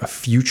provide a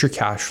future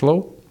cash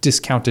flow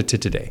discounted to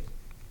today.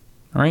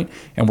 All right.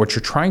 And what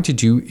you're trying to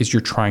do is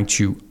you're trying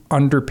to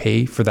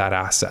underpay for that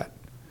asset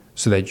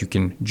so that you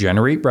can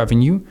generate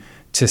revenue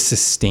to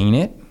sustain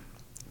it,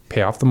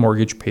 pay off the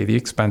mortgage, pay the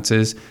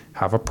expenses,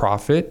 have a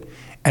profit,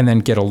 and then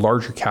get a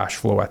larger cash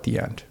flow at the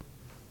end.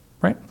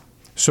 Right.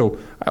 So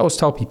I always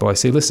tell people, I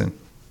say, listen,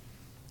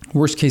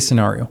 worst case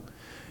scenario,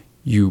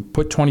 you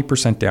put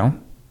 20%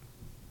 down,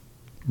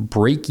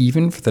 break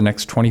even for the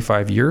next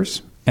 25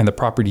 years, and the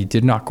property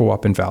did not go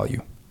up in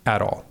value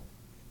at all.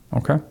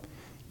 Okay.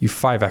 You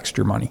 5x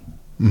your money.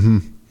 Mm-hmm.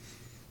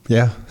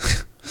 Yeah.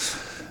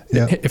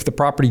 If the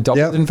property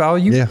doubled in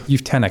value,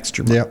 you've 10x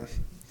your money.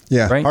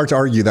 Yeah. Right? Hard to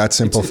argue that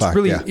simple fact.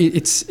 Really,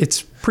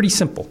 it's pretty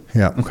simple.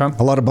 Yeah. Okay.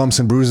 A lot of bumps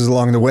and bruises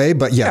along the way,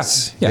 but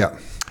yes. Yeah.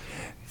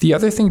 The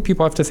other thing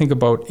people have to think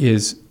about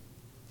is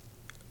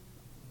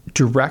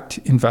direct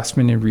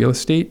investment in real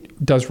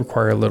estate does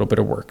require a little bit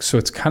of work. So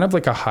it's kind of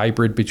like a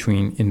hybrid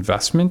between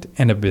investment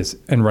and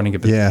running a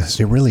business.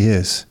 Yeah, it really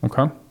is.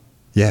 Okay.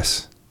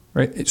 Yes.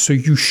 Right. So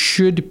you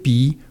should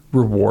be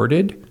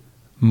rewarded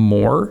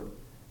more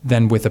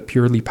than with a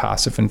purely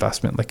passive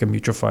investment like a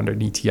mutual fund or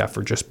an ETF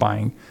or just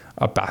buying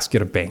a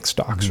basket of bank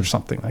stocks or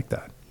something like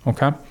that.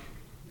 Okay.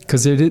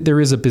 Because there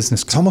is a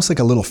business. It's almost like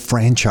a little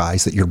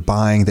franchise that you're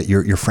buying, that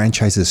your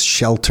franchise is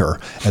shelter,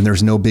 and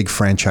there's no big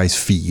franchise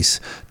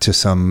fees to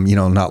some,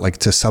 not like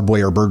to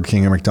Subway or Burger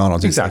King or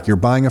McDonald's. Exactly. It's like you're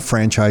buying a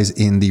franchise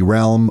in the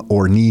realm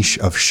or niche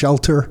of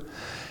shelter,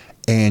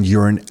 and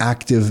you're an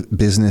active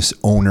business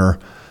owner.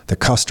 The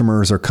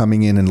customers are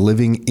coming in and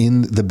living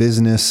in the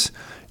business.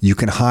 You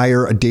can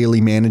hire a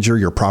daily manager,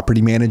 your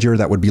property manager.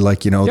 That would be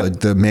like,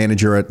 the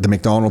manager at the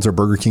McDonald's or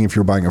Burger King if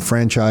you're buying a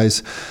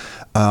franchise.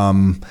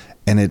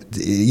 And it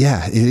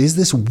is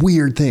this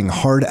weird thing,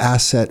 hard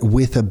asset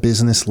with a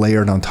business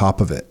layered on top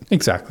of it.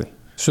 Exactly.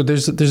 So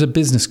there's a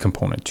business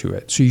component to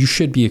it. So you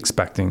should be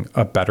expecting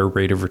a better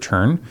rate of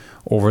return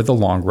over the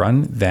long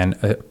run than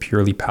a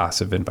purely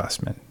passive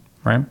investment,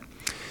 right?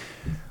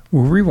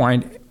 We'll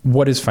rewind.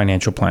 What is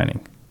financial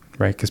planning?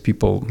 Right? Because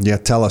people... Yeah,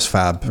 tell us,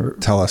 Fab.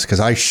 Tell us, because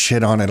I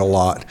shit on it a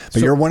lot.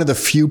 But you're one of the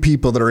few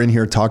people that are in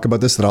here to talk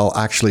about this that I'll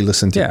actually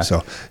listen to. Yeah.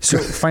 So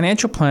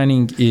financial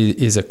planning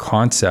is a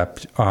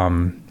concept.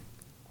 I'm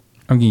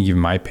going to give you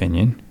my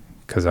opinion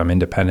because I'm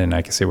independent and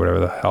I can say whatever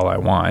the hell I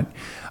want.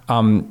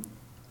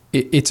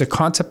 It's a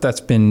concept that's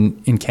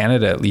been, in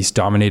Canada at least,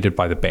 dominated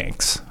by the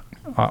banks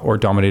or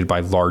dominated by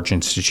large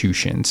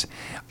institutions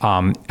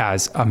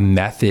as a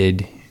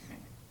method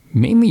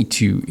mainly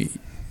to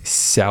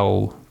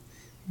sell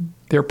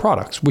their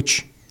products,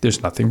 which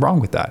there's nothing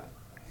wrong with that.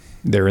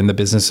 They're in the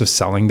business of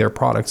selling their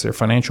products, their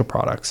financial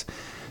products.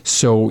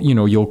 So,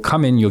 you'll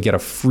come in, you'll get a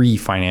free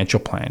financial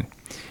plan.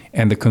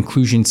 And the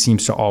conclusion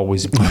seems to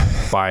always be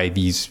buy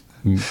these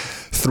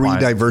 3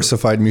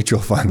 diversified mutual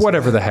funds.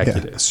 Whatever the heck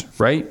it is,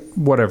 right?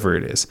 Whatever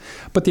it is.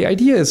 But the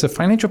idea is a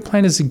financial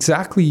plan is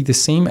exactly the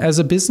same as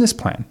a business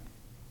plan.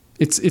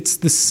 It's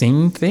the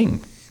same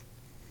thing.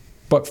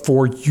 but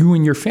for you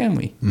and your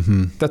family.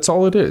 That's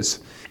all it is.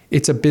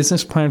 It's a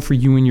business plan for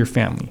you and your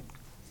family.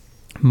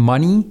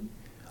 Money,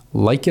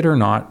 like it or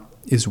not,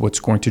 is what's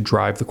going to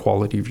drive the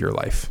quality of your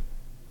life,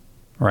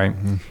 right?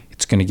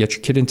 It's going to get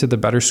your kid into the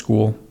better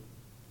school.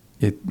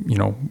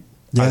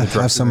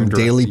 Have some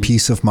daily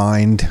peace of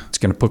mind. It's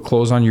going to put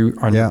clothes on your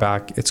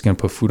back. It's going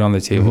to put food on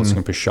the table. It's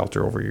going to put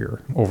shelter over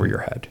your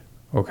head.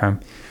 Okay.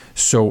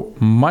 So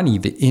money,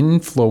 the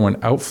inflow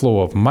and outflow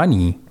of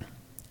money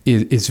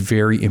is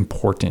very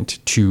important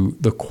to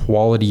the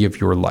quality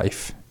of your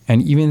life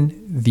and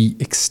even the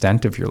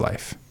extent of your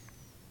life,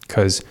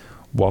 because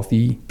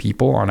wealthy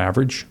people on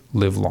average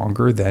live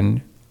longer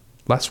than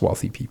less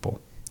wealthy people.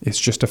 It's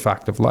just a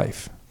fact of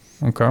life.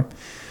 Okay.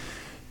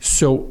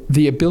 So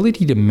the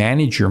ability to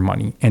manage your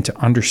money and to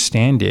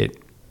understand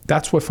it,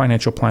 that's what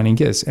financial planning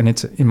is. And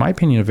it's, in my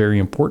opinion, a very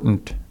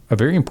important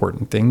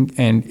thing.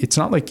 And it's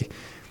not like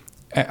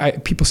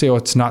people say, oh,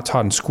 it's not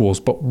taught in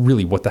schools, but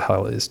really what the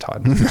hell is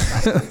taught?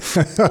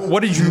 What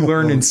did you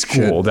learn in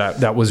school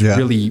that was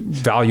really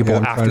valuable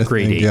after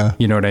grade 8?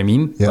 You know what I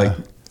mean? Yeah. Like,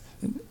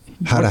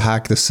 how to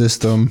hack the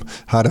system,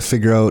 how to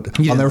figure out.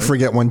 I'll never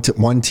forget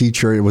one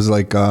teacher. It was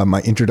like my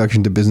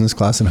introduction to business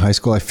class in high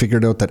school. I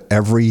figured out that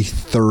every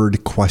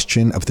third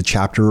question of the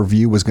chapter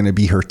review was going to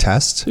be her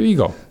test. There you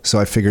go. So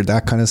I figured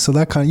that kind of stuff.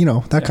 You You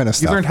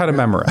learned how to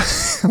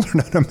memorize.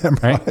 Learn how to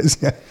memorize.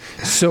 Right?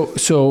 Yeah.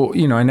 So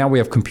and now we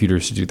have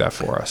computers to do that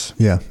for us.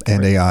 Yeah,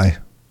 and AI.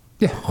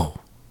 Yeah.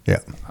 Yeah.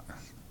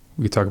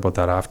 We could talk about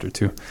that after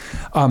too.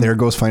 There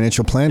goes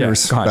financial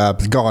planners. Yeah,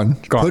 gone.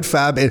 Put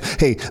Fab in.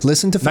 Hey,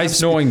 listen to Fab.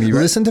 Nice knowing you.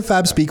 Right? Listen to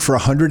Fab speak for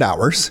 100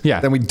 hours. Yeah.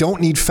 Then we don't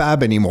need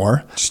Fab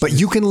anymore. But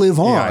you can live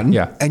on,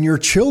 and your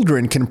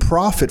children can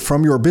profit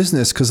from your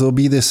business because there'll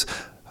be this,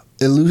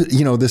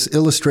 this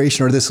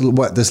illustration or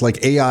this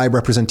like AI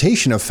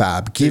representation of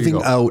Fab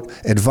giving out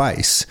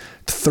advice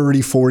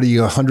 30, 40,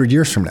 100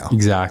 years from now.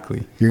 Exactly.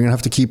 You're going to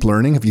have to keep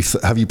learning.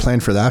 Have you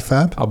planned for that,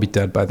 Fab? I'll be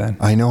dead by then.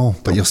 I know,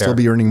 but you'll still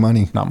be earning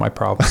money. Not my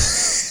problem.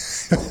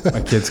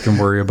 My kids can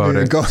worry about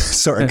it.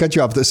 Sorry, I cut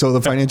you off. So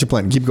the financial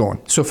plan, keep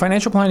going. So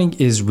financial planning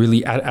is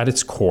really at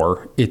its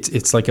core,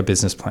 it's like a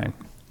business plan.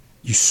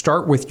 You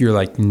start with your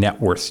like net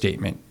worth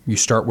statement. You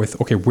start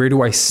with, okay, where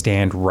do I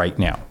stand right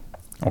now?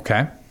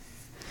 Okay.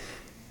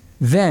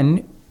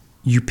 Then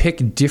you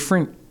pick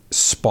different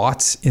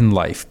spots in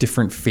life,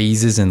 different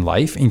phases in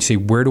life, and you say,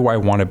 where do I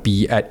want to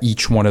be at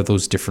each one of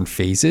those different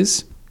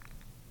phases?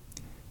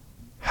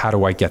 How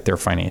do I get there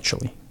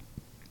financially?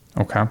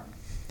 Okay.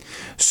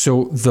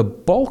 So the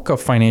bulk of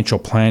financial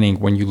planning,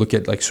 when you look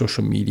at like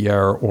social media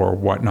or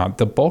whatnot,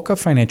 the bulk of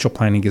financial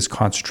planning is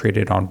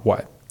concentrated on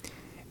what?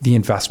 The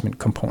investment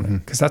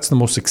component, because that's the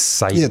most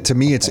exciting. Yeah, to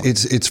me,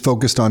 it's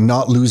focused on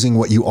not losing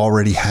what you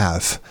already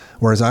have.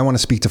 Whereas I want to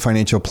speak to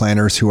financial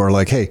planners who are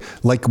like, hey,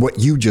 like what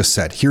you just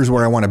said, here's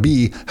where I want to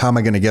be. How am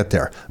I going to get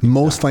there?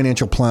 Most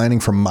financial planning,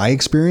 from my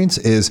experience,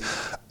 is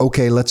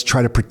okay. Let's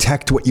try to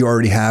protect what you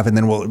already have, and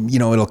then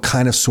it'll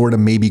kind of sort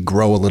of maybe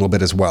grow a little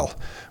bit as well.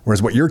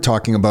 Whereas what you're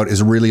talking about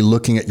is really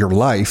looking at your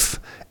life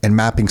and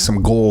mapping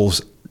some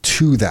goals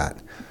to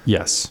that.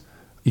 Yes,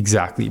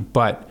 exactly.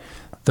 But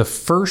the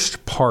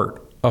first part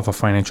of a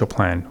financial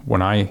plan,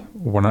 when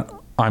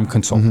I'm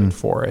consulted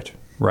for it,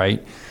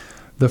 right?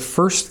 The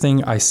first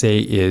thing I say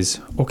is,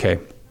 okay,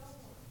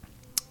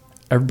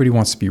 everybody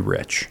wants to be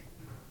rich,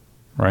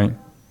 right?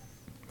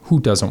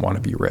 Who doesn't want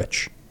to be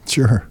rich?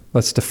 Sure.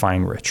 Let's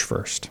define rich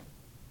first.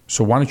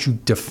 So why don't you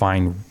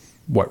define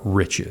what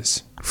rich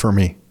is? For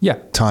me, yeah,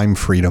 time,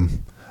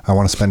 freedom. I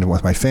want to spend it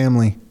with my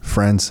family,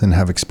 friends, and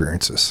have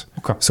experiences.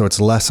 Okay. So it's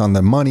less on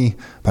the money,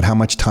 but how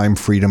much time,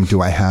 freedom do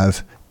I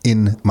have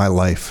in my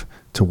life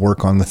to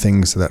work on the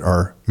things that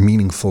are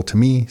meaningful to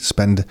me,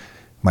 spend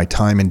my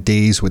time and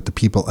days with the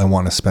people I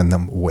want to spend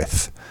them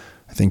with.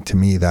 I think to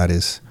me that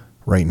is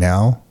right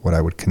now what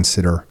I would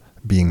consider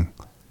being,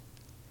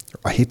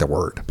 I hate the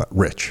word, but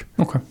rich.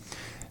 Okay.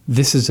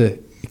 This is a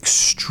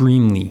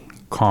extremely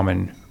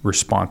common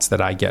response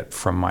that I get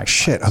from my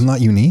Shit, clients. I'm not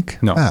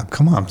unique? No.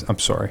 Come on. I'm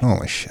sorry.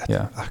 Holy shit.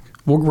 Yeah.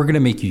 We're going to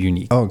make you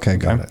unique. Okay,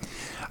 got it.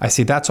 I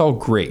say that's all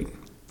great,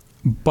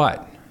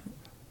 but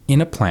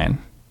in a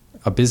plan,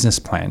 a business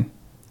plan,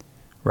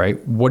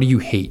 right? What do you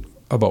hate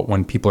about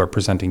when people are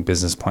presenting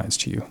business plans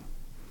to you?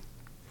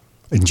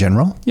 In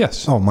general?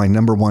 Yes. Oh, my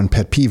number one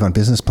pet peeve on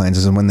business plans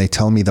is when they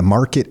tell me the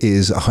market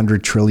is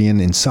 100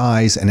 trillion in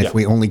size, and if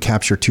we only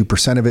capture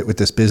 2% of it with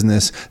this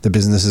business, the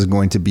business is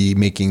going to be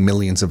making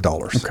millions of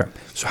dollars. Okay.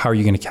 So how are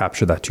you going to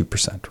capture that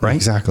 2%, right?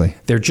 Exactly.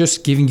 They're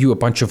just giving you a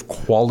bunch of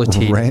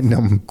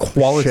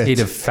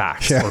qualitative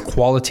facts or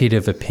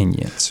qualitative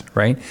opinions,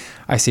 right?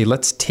 I say,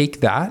 let's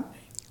take that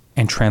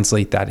and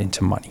translate that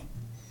into money,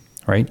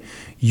 right?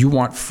 You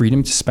want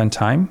freedom to spend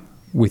time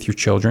with your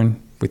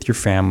children, with your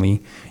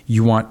family.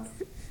 You want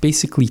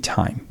basically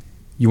time.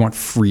 You want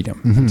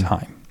freedom and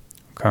time.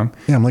 Okay.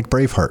 Yeah, I'm like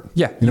Braveheart.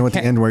 Yeah, You know at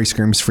the end where he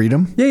screams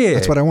freedom? Yeah.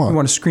 That's what I want. You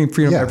want to scream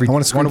freedom every day. I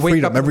want to scream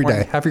freedom every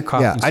day. Have your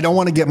coffee. Yeah, I don't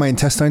want to get my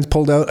intestines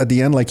pulled out at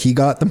the end like he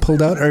got them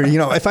pulled out. Or,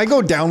 if I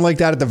go down like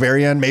that at the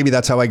very end, maybe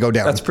that's how I go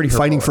down. That's pretty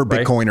fighting heroic, for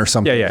right? Bitcoin or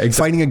something. Yeah, exactly.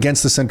 Fighting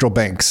against the central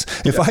banks.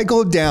 If I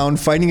go down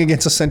fighting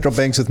against the central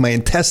banks with my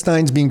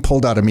intestines being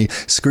pulled out of me,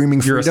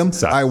 screaming freedom,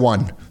 I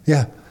won.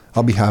 Yeah,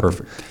 I'll be happy.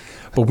 Perfect.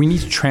 But we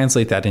need to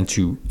translate that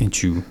into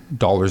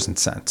dollars and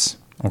cents.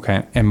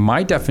 Okay. And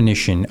my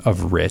definition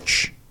of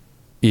rich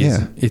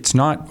is it's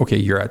not, okay,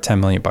 you're at 10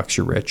 million bucks,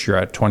 you're rich. You're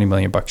at 20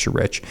 million bucks, you're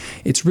rich.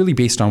 It's really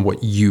based on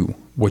what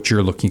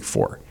you're looking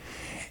for.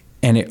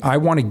 And I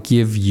want to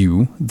give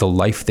you the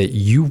life that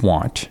you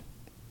want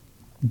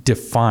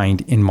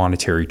defined in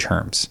monetary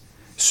terms.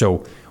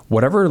 So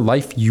whatever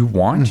life you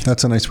want.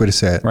 That's a nice way to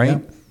say it.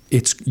 Right.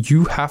 Yeah.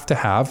 You have to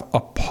have a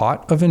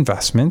pot of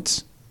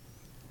investments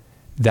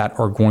that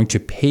are going to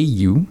pay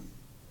you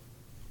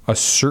a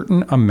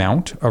certain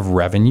amount of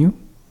revenue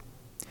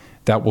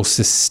that will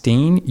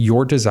sustain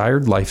your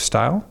desired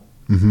lifestyle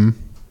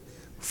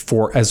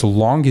for as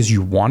long as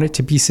you want it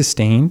to be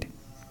sustained,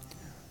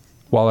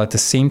 while at the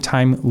same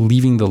time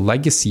leaving the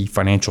legacy,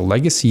 financial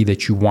legacy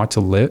that you want to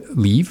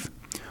leave,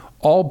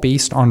 all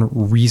based on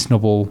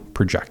reasonable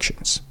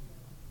projections.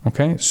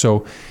 Okay,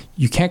 so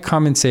you can't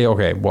come and say,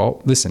 okay,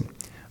 well, listen,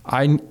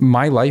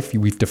 my life,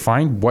 we've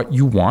defined what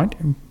you want.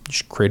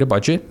 Just create a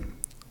budget.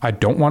 I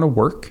don't want to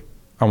work.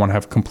 I want to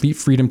have complete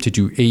freedom to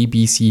do A,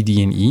 B, C,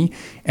 D, and E.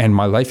 And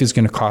my life is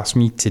going to cost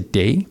me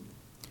today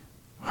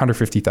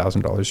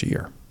 $150,000 a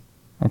year.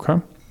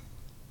 Okay.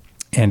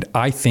 And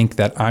I think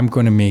that I'm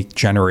going to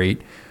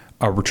generate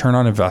a return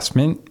on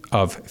investment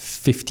of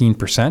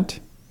 15%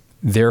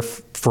 there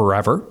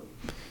forever.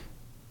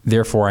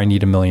 Therefore, I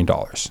need $1 million.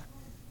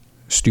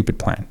 Stupid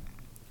plan,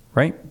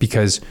 right?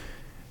 Because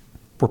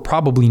we're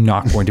probably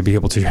not going to be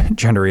able to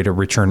generate a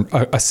return,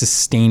 a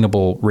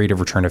sustainable rate of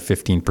return of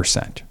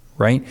 15%,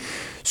 right?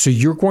 So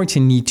you're going to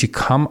need to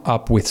come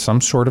up with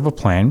some sort of a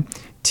plan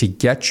to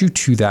get you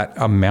to that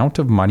amount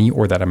of money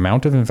or that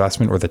amount of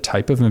investment or the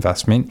type of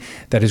investment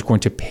that is going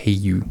to pay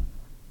you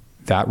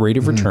that rate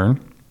of return,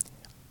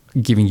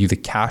 giving you the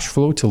cash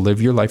flow to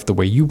live your life the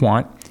way you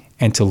want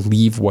and to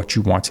leave what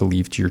you want to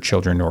leave to your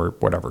children or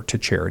whatever, to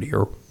charity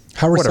or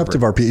how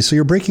receptive are people? So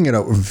you're breaking it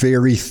out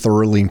very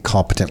thoroughly and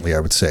competently, I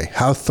would say.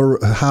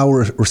 How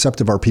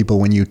receptive are people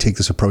when you take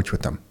this approach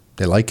with them?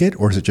 They like it,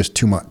 or is it just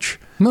too much?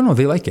 No,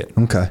 they like it.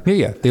 Okay.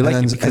 Yeah, they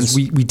like it because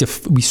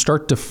we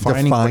start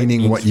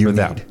defining what you need.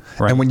 Them,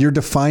 right? And when you're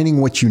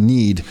defining what you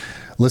need,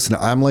 listen,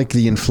 I'm like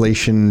the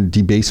inflation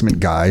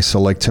debasement guy.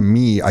 So like to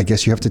me, I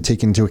guess you have to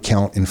take into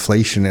account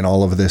inflation in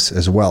all of this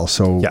as well.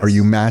 So Are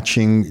you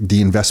matching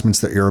the investments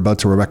that you're about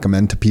to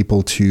recommend to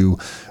people to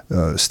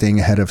staying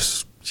ahead of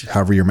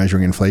however you're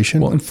measuring inflation?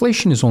 Well,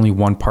 inflation is only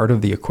one part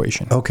of the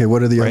equation. Okay,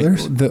 what are the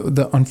others?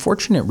 The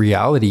unfortunate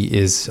reality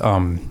is,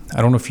 I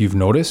don't know if you've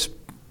noticed,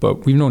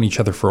 but we've known each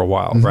other for a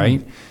while,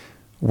 right?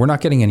 We're not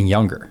getting any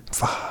younger.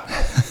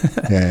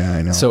 Yeah,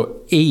 I know.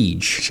 So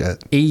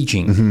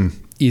aging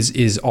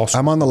is also.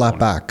 I'm on the lap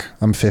back.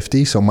 I'm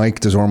 50, so Mike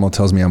DeZormo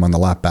tells me I'm on the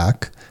lap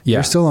back. Yeah.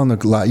 You're still on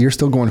the. You're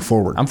still going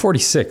forward. I'm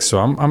 46, so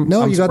I'm.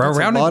 No, I'm you got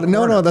around that's a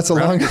lot. No, that's a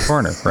long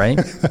corner, right?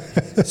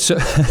 So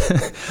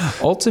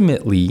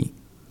ultimately,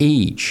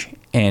 age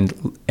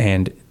and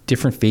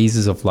different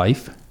phases of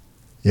life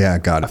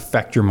got it.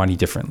 affect your money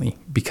differently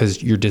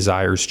because your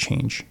desires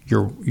change,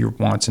 your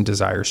wants and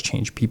desires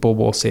change. People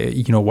will say,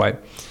 you know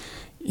what,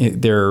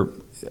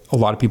 a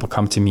lot of people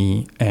come to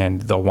me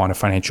and they'll want a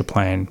financial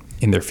plan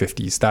in their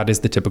 50s. That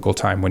is the typical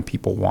time when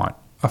people want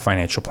a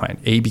financial plan.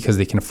 A, because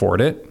they can afford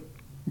it.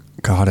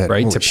 Got it.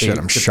 Right.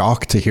 I'm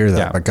shocked to hear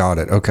that, but got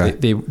it. Okay.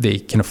 They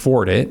can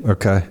afford it.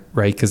 Okay.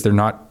 Right. Because they're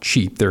not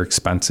cheap. They're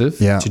expensive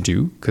to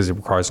do because it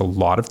requires a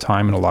lot of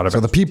time and a lot of. So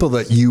the people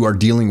that you are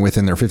dealing with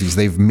in their 50s,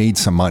 they've made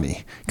some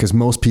money because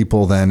most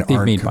people then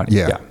they've made money.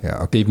 Yeah.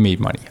 Okay. They've made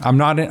money. I'm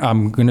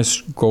going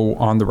to go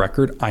on the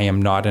record. I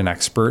am not an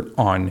expert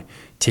on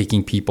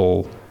taking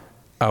people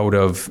out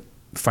of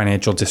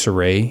financial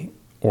disarray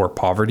or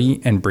poverty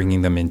and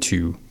bringing them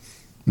into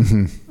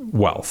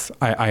wealth.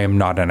 I am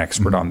not an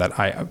expert on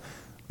that.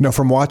 No,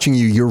 from watching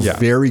you, you're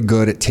very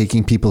good at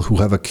taking people who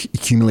have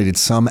accumulated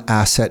some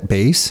asset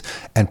base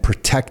and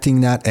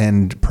protecting that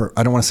and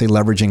I don't want to say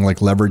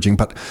leveraging,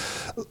 but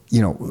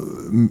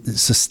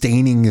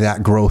sustaining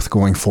that growth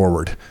going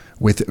forward.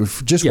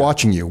 With just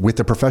watching you, with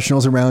the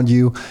professionals around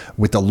you,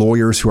 with the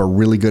lawyers who are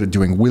really good at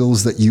doing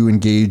wills that you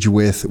engage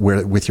with,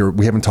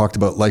 we haven't talked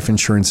about life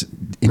insurance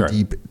in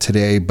deep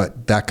today,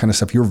 but that kind of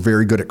stuff, you're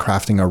very good at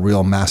crafting a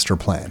real master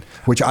plan,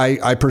 which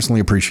I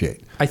personally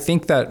appreciate. I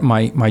think that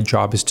my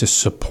job is to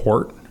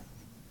support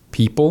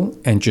people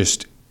and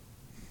just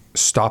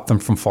stop them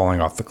from falling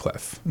off the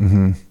cliff.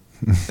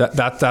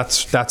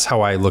 That's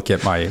how I look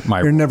at my.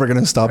 You're never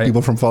going to stop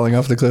people from falling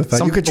off the cliff.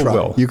 Some you could people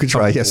try. Will. You could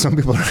try. Yes, some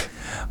people are.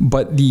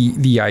 But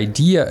the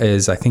idea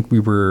is, I think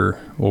we'll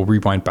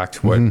rewind back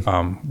to what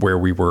where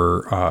we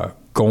were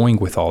going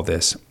with all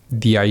this.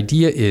 The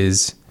idea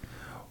is,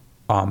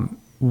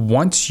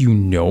 once you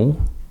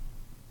know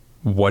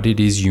what it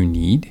is you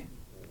need,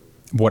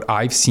 what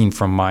I've seen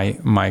from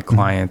my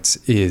clients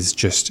is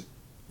just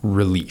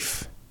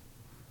relief.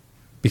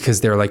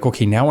 Because they're like,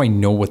 okay, now I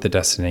know what the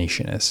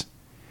destination is.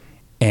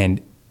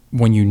 And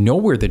when you know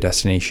where the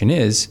destination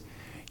is,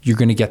 you're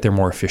going to get there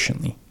more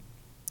efficiently.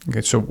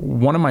 Okay, so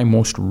one of my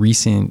most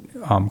recent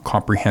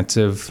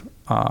comprehensive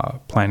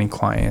planning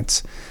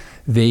clients,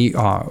 he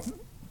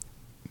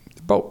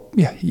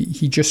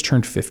just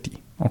turned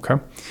 50, okay?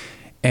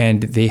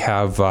 And they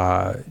have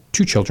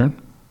 2 children,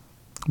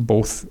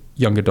 both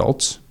young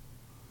adults.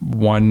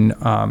 One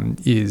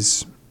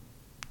is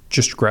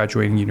just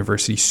graduating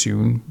university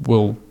soon,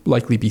 will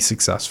likely be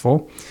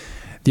successful.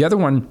 The other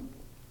one,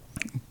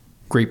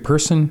 great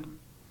person,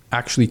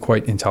 actually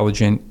quite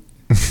intelligent.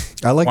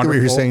 I like the way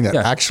you're saying that,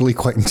 actually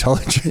quite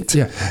intelligent.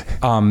 Yeah,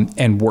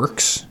 and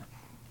works,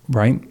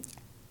 right?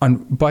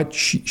 But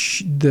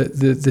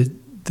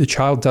the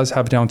child does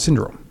have Down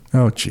syndrome.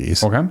 Oh,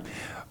 geez. Okay,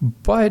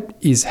 but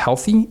is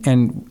healthy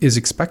and is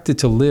expected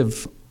to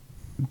live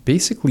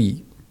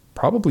basically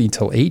probably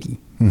until 80.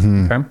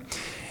 Mm-hmm. Okay,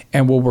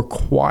 and will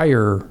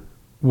require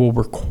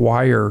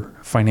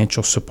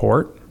financial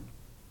support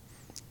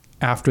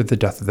after the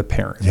death of the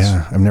parents.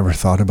 Yeah, I've never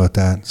thought about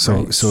that.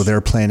 So Right. so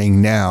they're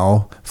planning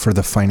now for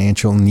the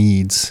financial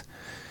needs.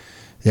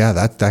 Yeah,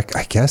 that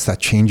I guess that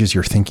changes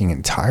your thinking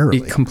entirely.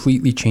 It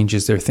completely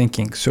changes their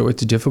thinking. So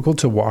it's difficult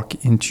to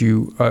walk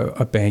into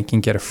a bank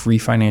and get a free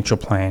financial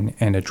plan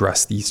and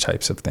address these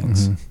types of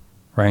things,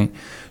 right?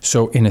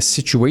 So in a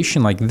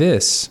situation like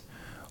this,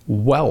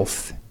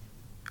 wealth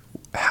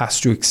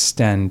has to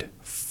extend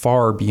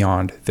far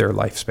beyond their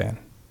lifespan.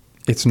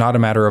 It's not a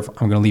matter of,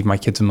 I'm going to leave my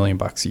kids $1 million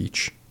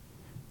each.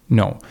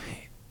 No.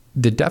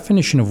 The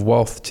definition of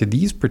wealth to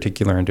these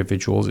particular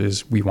individuals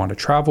is we want to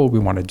travel, we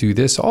want to do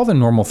this, all the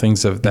normal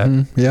things of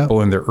that people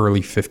in their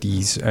early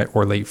 50s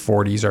or late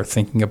 40s are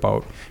thinking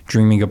about,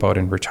 dreaming about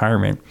in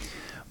retirement.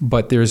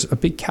 But there's a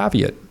big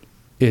caveat.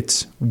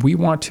 It's we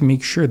want to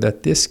make sure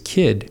that this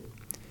kid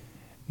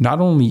not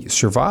only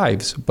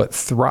survives, but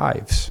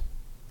thrives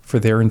for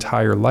their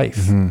entire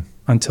life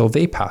until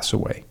they pass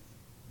away.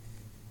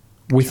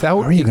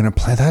 Without How are you going to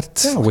play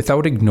that? yeah,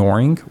 without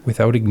ignoring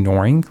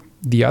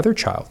the other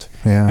child,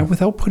 and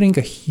without putting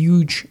a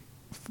huge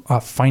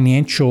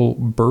financial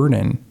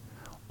burden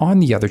on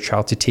the other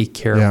child to take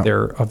care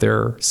of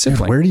their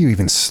sibling. Where do you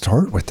even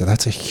start with that?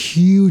 That's a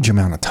huge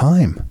amount of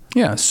time.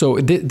 Yeah. So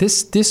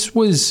this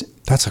was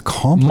That's a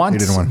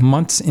complicated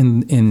one.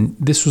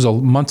 This was a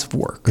months of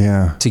work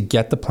to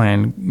get the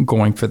plan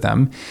going for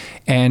them,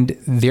 and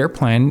their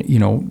plan. You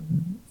know,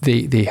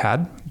 they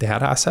had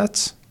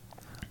assets,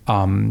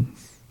 a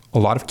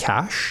lot of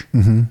cash.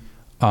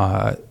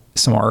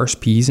 Some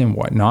RSPs and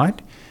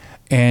whatnot.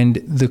 And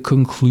the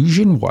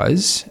conclusion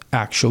was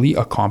actually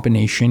a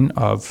combination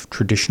of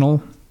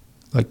traditional,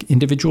 like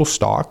individual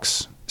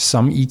stocks,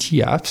 some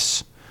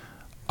ETFs,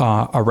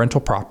 a rental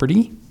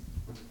property,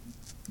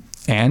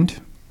 and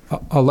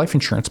a life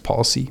insurance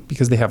policy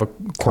because they have a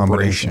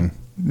corporation.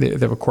 They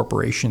have a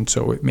corporation,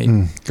 so it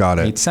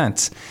made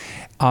sense.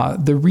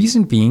 The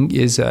reason being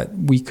is that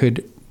we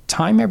could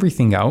time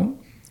everything out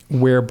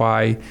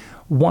whereby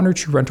 1 or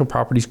 2 rental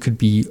properties could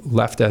be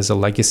left as a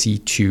legacy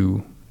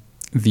to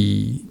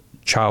the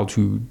child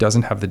who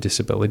doesn't have the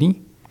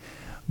disability,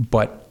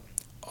 but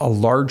a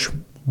large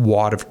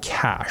wad of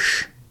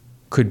cash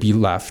could be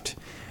left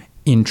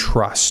in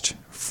trust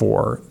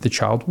for the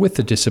child with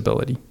the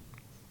disability,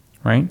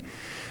 right?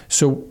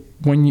 So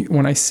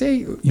when I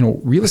say,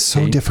 real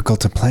estate, so difficult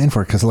to plan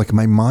for, because like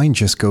my mind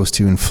just goes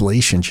to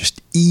inflation,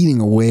 just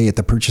eating away at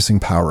the purchasing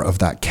power of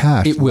that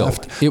cash. It will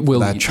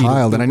that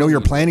child. And I know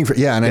you're planning for,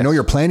 I know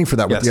you're planning for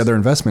that with the other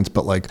investments,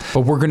 but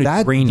we're going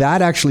to drain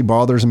that actually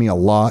bothers me a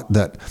lot,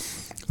 that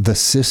the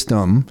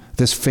system,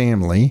 this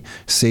family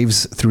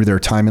saves through their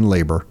time and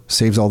labor,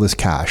 saves all this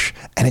cash,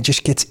 and it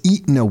just gets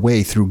eaten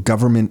away through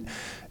government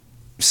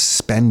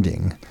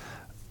spending.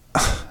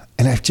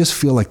 And I just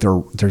feel like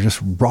they're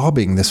just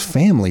robbing this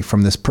family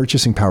from this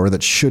purchasing power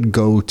that should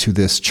go to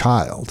this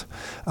child.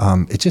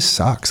 It just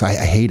sucks. I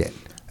hate it.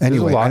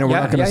 Anyway, I know we're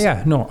not going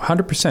to... No,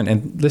 100%.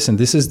 And listen,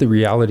 this is the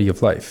reality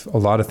of life. A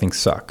lot of things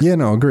suck. Yeah,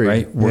 no, agree.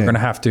 Right? We're going to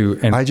have to...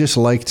 And I just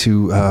like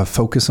to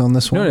focus on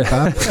this one.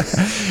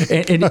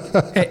 and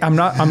I'm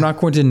not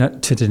going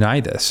to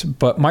deny this,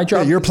 but my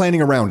job... Yeah, you're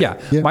planning around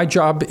it. Yeah, my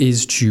job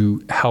is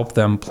to help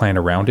them plan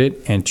around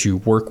it and to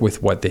work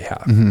with what they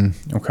have.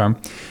 Okay?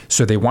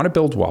 So they want to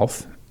build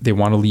wealth. They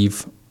want to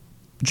leave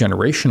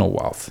generational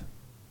wealth,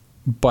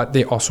 but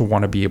they also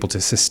want to be able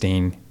to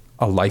sustain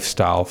a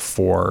lifestyle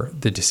for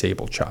the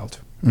disabled child.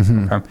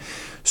 Okay?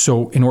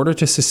 So in order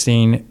to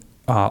sustain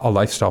a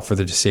lifestyle for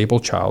the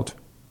disabled child,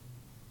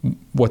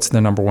 what's the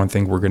number one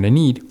thing we're going to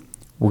need?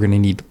 We're going to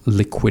need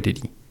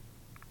liquidity,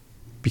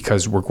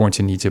 because we're going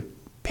to need to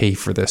pay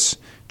for this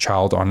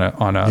child on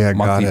a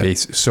monthly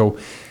basis. So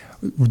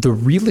the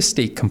real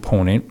estate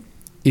component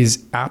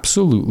is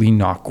absolutely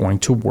not going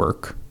to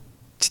work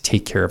to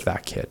take care of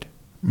that kid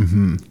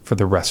for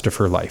the rest of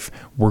her life.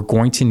 We're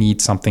going to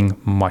need something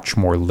much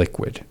more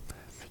liquid.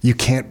 You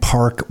can't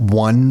park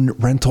one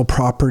rental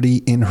property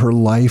in her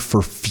life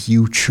for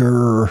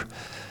future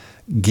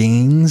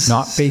gains?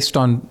 Not based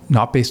on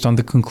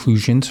the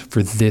conclusions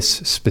for this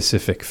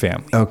specific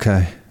family.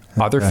 Okay.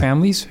 Other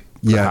families,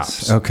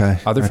 perhaps. Yes. Okay.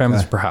 Other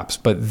families, Okay. perhaps,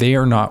 but they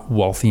are not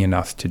wealthy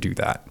enough to do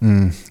that.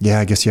 Yeah,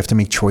 I guess you have to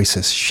make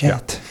choices.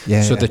 Shit.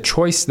 Yeah. So the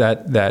choice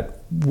that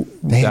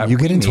Damn, you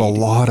get into a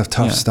lot of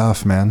tough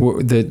stuff, man.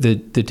 The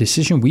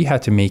decision we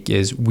had to make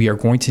is we are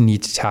going to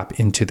need to tap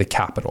into the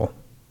capital.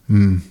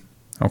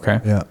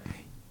 Okay. Yeah.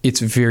 It's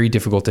very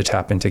difficult to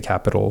tap into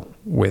capital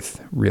with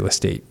real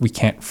estate. We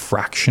can't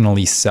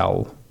fractionally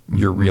sell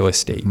your real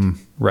estate,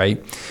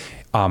 right?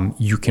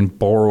 You can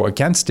borrow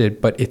against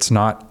it, but it's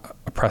not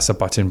a press a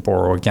button,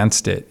 borrow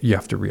against it. You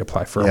have to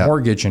reapply for a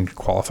mortgage and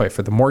qualify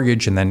for the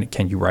mortgage. And then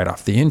can you write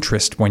off the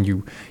interest when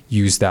you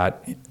use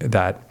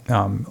the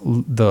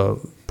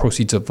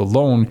proceeds of the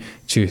loan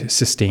to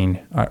sustain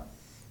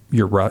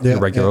your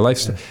regular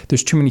lifestyle?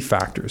 There's too many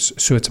factors.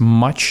 So it's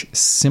much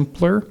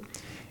simpler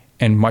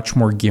and much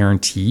more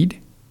guaranteed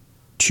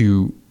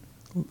to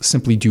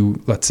simply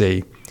do, let's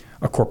say,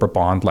 a corporate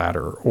bond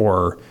ladder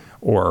or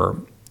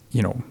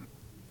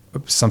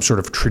some sort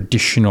of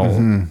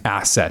traditional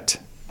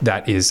asset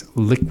that is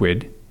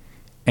liquid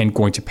and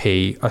going to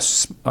pay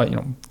us,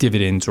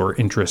 dividends or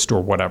interest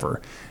or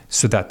whatever,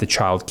 so that the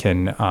child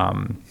can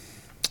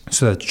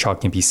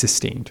be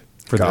sustained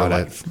for their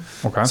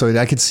life. Okay. So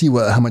I could see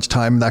how much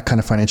time that kind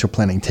of financial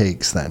planning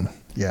takes then.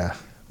 Yeah.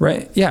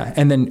 Right. Yeah.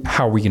 And then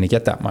how are we going to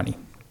get that money?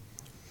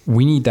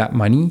 We need that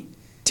money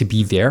to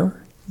be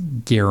there,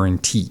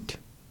 guaranteed.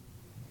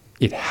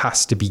 It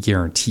has to be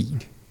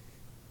guaranteed.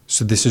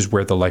 So this is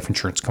where the life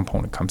insurance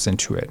component comes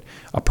into it,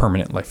 a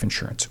permanent life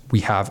insurance. We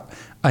have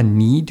a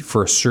need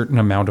for a certain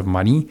amount of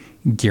money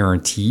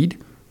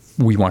guaranteed.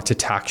 We want to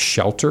tax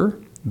shelter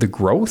the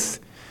growth.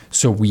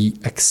 So we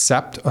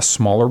accept a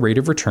smaller rate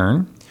of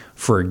return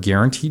for a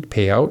guaranteed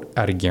payout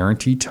at a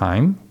guaranteed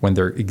time when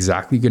they're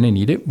exactly going to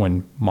need it,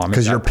 when mom and dad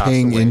Because you're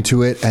paying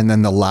into it, and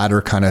then the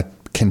ladder kind of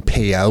can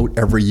pay out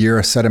every year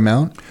a set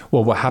amount?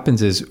 Well, what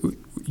happens is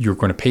you're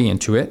going to pay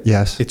into it.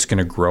 Yes. It's going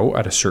to grow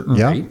at a certain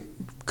rate,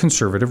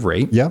 conservative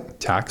rate,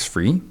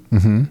 tax-free,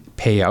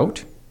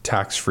 payout,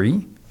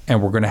 tax-free,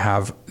 and we're going to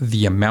have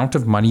the amount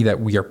of money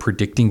that we are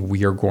predicting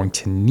we are going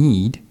to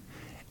need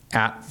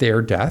at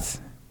their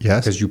death.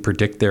 Yes. Because you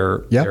predict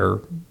their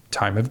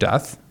time of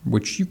death,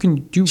 which you can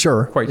do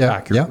quite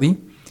accurately,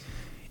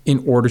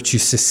 in order to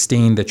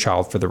sustain the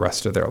child for the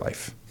rest of their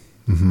life.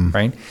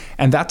 Right?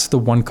 And that's the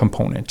one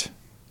component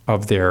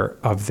of their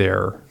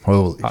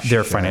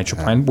financial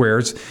plan,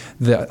 whereas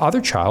the other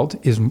child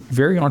is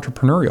very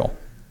entrepreneurial.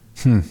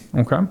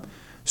 Okay.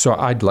 So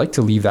I'd like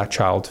to leave that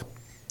child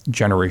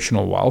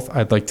generational wealth.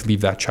 I'd like to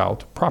leave that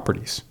child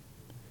properties.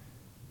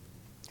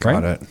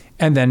 Got it.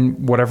 And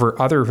then whatever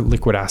other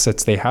liquid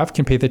assets they have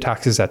can pay the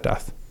taxes at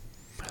death.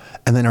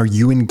 And then are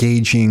you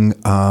engaging,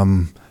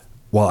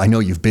 well, I know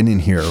you've been in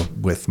here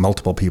with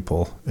multiple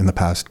people in the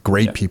past,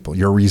 great people.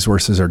 Your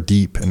resources are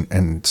deep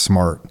and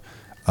smart.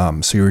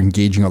 So you're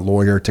engaging a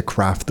lawyer to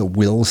craft the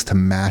wills to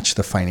match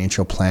the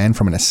financial plan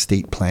from an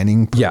estate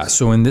planning person. Yeah.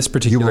 So in this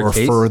particular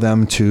case, you will refer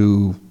them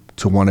to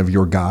one of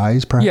your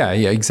guys, perhaps? Yeah,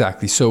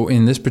 exactly. So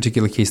in this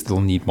particular case,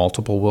 they'll need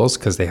multiple wills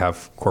because they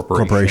have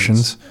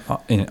corporations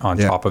on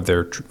top of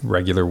their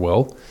regular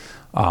will,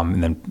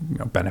 and then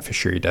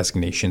beneficiary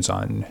designations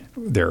on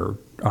their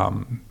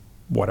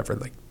whatever.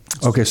 Like.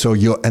 Okay, so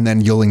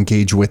you'll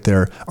engage with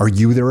are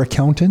you their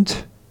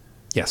accountant?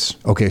 Yes.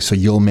 Okay, so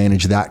you'll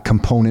manage that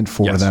component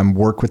for them,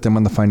 work with them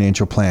on the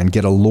financial plan,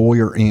 get a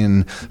lawyer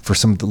in for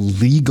some of the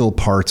legal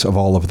parts of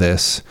all of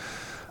this.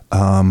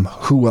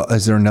 Who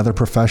is there another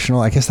professional?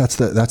 I guess that's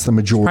the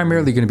majority.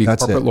 Primarily going to be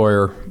corporate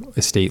lawyer,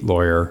 estate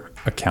lawyer,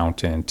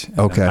 accountant.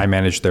 Okay. I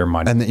manage their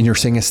money. And you're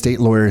saying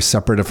estate lawyer is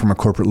separated from a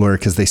corporate lawyer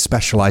because they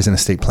specialize in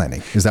estate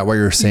planning. Is that what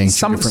you're saying?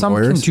 Some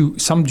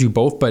do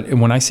both, but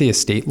when I say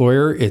estate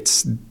lawyer,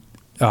 it's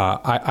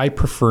I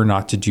prefer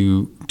not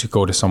to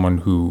go to someone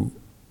who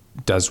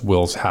does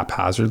wills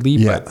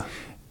haphazardly, but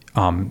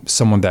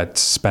someone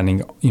that's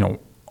spending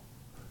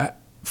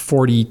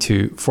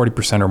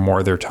 40% or more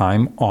of their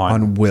time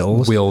on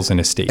wills and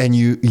estate. And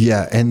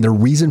and the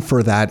reason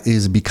for that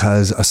is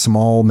because a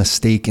small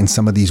mistake in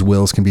some of these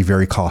wills can be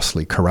very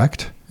costly,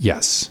 correct?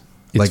 Yes.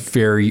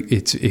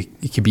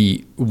 It could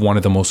be one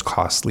of the most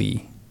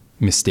costly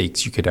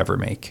mistakes you could ever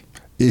make.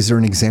 Is there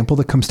an example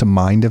that comes to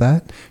mind of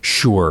that?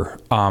 Sure.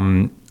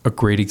 A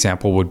great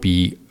example would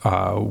be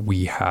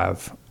we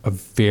have a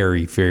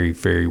very, very,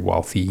 very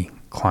wealthy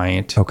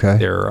client. Okay.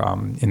 They're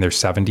in their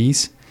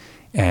 70s.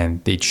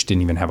 And they just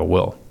didn't even have a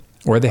will,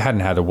 or they hadn't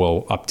had a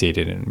will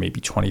updated in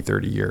maybe 20,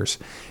 30 years.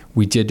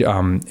 We did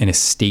an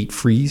estate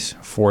freeze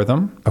for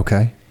them.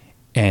 Okay.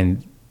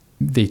 And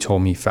they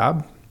told me,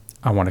 Fab,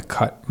 I want to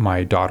cut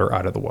my daughter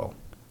out of the will.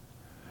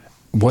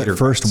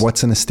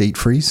 What's an estate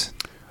freeze?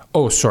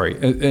 Oh, sorry.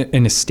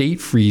 An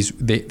estate freeze,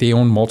 they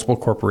own multiple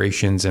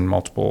corporations and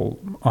multiple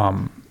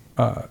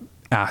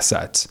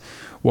assets.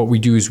 What we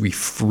do is we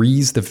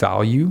freeze the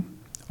value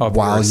of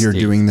while their you're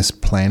estate. doing this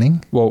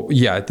planning? Well,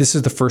 yeah, this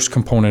is the first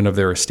component of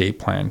their estate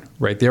plan,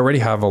 right? They already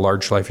have a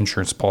large life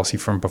insurance policy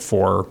from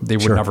before. They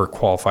would never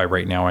qualify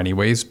right now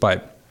anyways,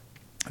 but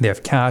they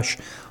have cash,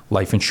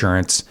 life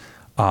insurance,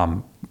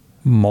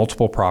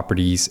 multiple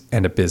properties,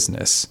 and a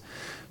business.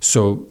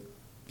 So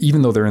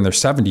even though they're in their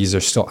 70s,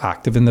 they're still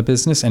active in the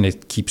business, and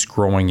it keeps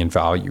growing in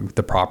value.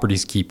 The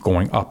properties keep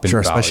going up in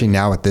value. Especially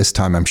now at this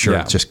time, I'm sure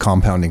it's just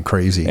compounding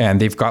crazy. And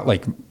they've got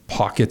like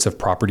pockets of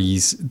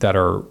properties that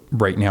are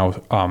right now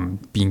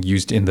being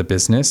used in the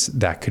business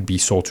that could be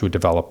sold to a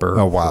developer.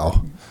 Oh,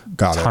 wow.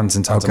 Got it. Tons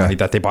and tons of money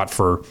that they bought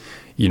for,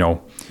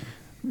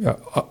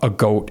 a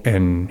goat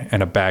and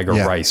a bag of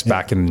rice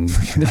back in, the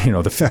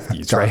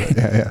 50s, right?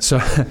 Yeah. So,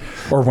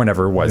 or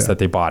whenever it was that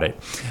they bought it.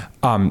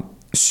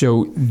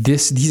 So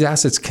these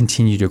assets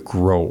continue to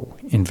grow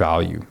in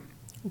value,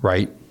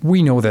 right?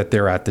 We know that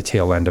they're at the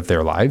tail end of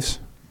their lives,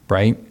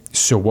 right?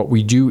 So what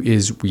we do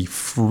is we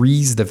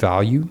freeze the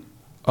value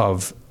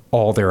of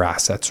all their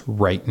assets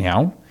right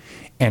now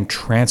and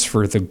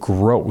transfer the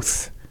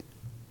growth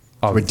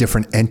of a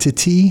different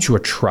entity to a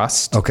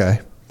trust.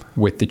 Okay.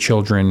 With the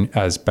children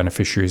as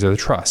beneficiaries of the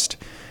trust.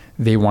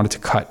 They wanted to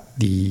cut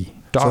the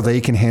daughter. So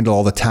they can handle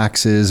all the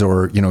taxes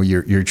or,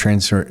 your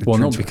transfer. Well,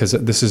 no, because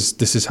this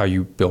is how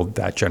you build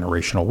that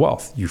generational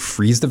wealth. You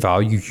freeze the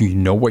value. You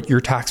know what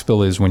your tax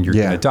bill is when you're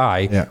going to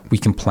die. Yeah. We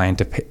can plan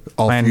to pay.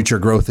 All future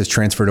growth is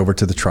transferred over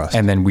to the trust.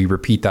 And then we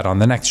repeat that on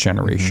the next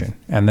generation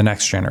and the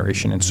next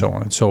generation and so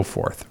on and so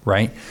forth,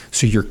 right?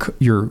 So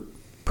you're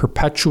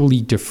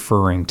perpetually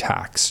deferring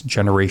tax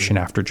generation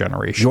after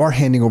generation. You are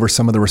handing over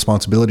some of the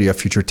responsibility of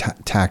future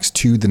tax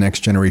to the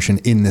next generation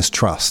in this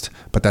trust,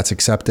 but that's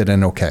accepted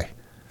and okay.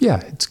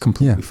 Yeah, it's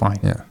completely fine.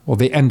 Yeah. Well,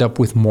 they end up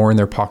with more in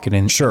their pocket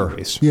in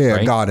anyways, Yeah,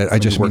 right? got it. I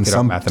just mean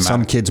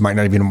some kids might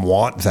not even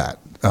want that.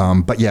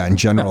 But yeah, in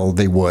general,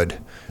 they would,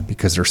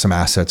 because there's some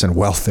assets and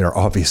wealth there,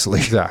 obviously.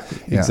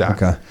 Exactly.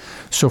 Okay.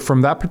 So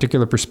from that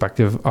particular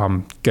perspective,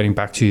 getting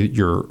back to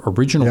your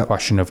original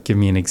question of give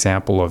me an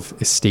example of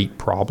estate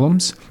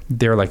problems,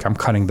 they're like, I'm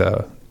cutting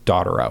the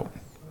daughter out,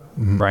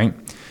 right?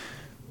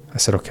 I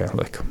said, okay,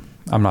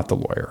 I'm not the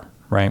lawyer,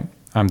 right?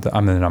 I'm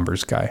the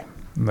numbers guy.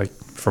 Like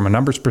from a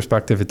numbers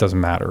perspective, it doesn't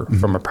matter.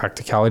 From a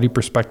practicality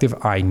perspective,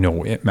 I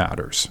know it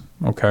matters.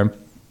 Okay.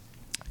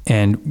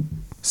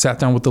 And sat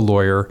down with the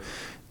lawyer,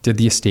 did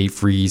the estate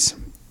freeze,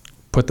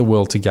 put the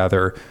will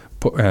together,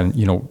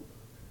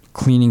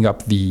 cleaning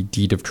up the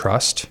deed of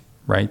trust,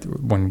 right?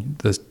 When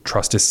the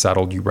trust is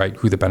settled, you write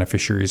who the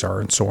beneficiaries are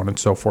and so on and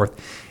so forth.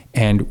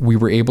 And we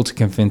were able to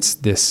convince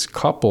this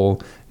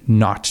couple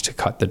not to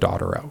cut the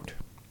daughter out.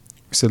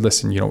 We said,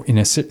 listen, in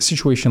a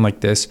situation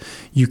like this,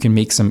 you can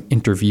make some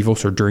inter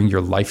vivos or during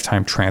your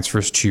lifetime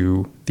transfers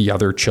to the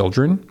other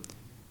children,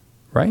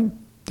 right?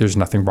 There's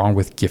nothing wrong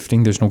with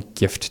gifting. There's no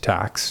gift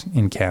tax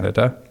in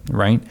Canada,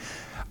 right?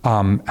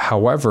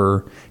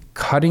 However,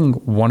 cutting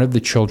one of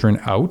the children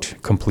out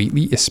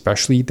completely,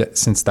 especially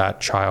since that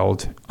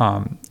child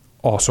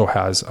also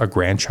has a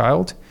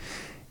grandchild,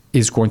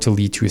 is going to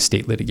lead to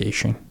estate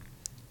litigation.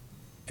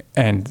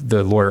 And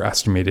the lawyer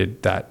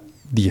estimated that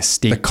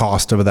the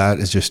cost of that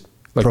is just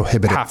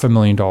prohibitive.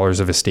 $500,000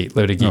 of estate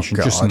litigation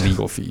just in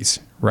legal fees,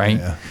 right?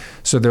 Yeah.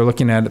 So they're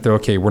looking at it. They're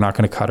okay. We're not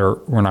going to cut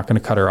her. We're not going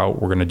to cut her out.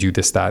 We're going to do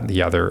this, that, and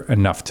the other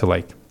enough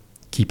to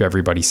keep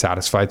everybody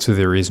satisfied. So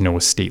there is no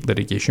estate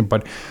litigation,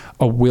 but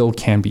a will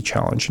can be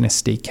challenged. An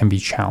estate can be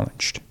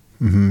challenged.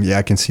 Mm-hmm. Yeah,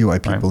 I can see why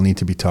people need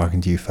to be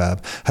talking to you,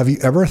 Fab. Have you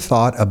ever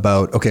thought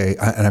about,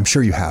 and I'm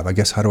sure you have, I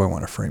guess, how do I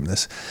want to frame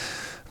this?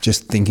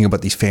 Just thinking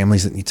about these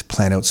families that need to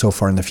plan out so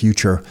far in the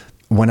future.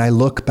 When I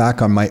look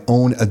back on my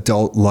own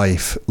adult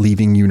life,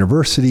 leaving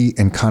university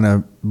and kind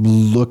of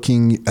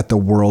looking at the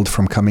world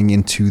from coming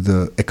into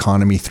the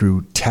economy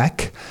through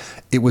tech,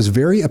 it was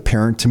very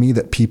apparent to me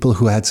that people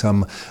who had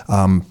some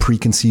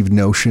preconceived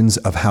notions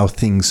of how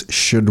things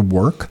should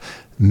work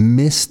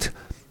missed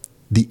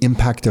the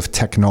impact of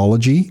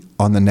technology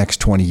on the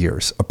next 20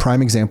 years. A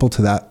prime example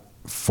to that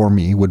for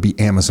me would be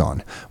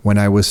Amazon. When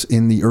I was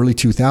in the early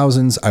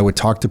 2000s, I would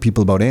talk to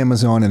people about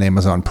Amazon and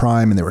Amazon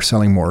Prime, and they were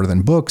selling more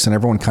than books, and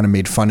everyone kind of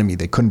made fun of me.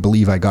 They couldn't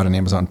believe I got an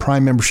Amazon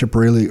Prime membership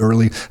really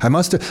early.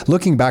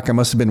 Looking back, I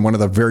must have been one of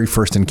the very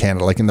first in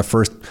Canada, like in the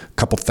first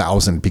couple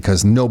thousand,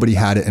 because nobody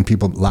had it and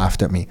people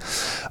laughed at me.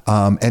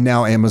 And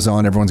now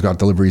Amazon, everyone's got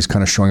deliveries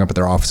kind of showing up at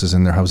their offices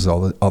and their houses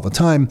all the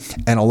time.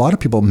 And a lot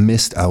of people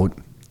missed out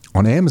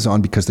on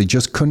Amazon because they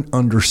just couldn't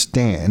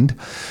understand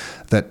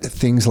that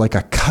things like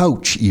a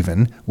couch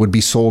even would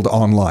be sold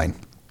online.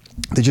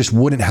 They just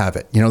wouldn't have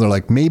it. They're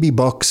like, maybe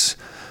books,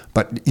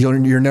 but you're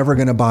never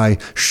going to buy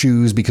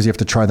shoes because you have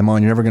to try them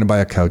on. You're never going to buy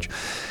a couch.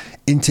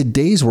 In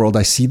today's world,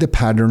 I see the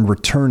pattern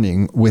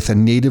returning with a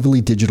natively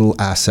digital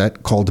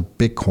asset called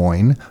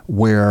Bitcoin,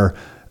 where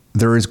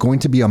there is going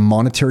to be a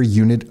monetary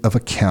unit of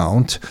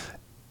account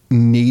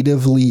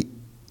natively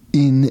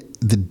in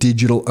the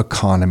digital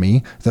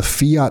economy. The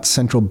fiat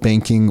central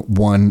banking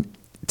one,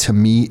 to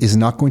me, is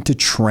not going to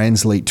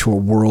translate to a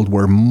world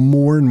where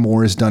more and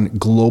more is done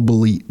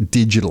globally,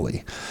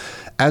 digitally.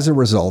 as a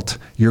result,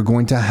 you're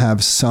going to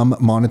have some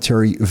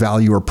monetary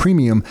value or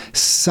premium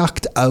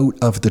sucked out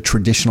of the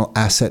traditional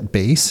asset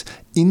base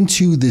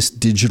into this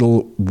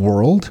digital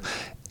world.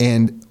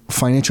 And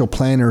financial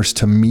planners,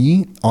 to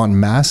me, en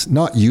masse,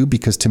 not you,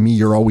 because to me,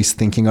 you're always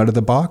thinking out of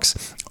the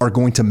box, are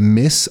going to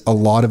miss a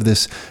lot of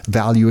this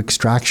value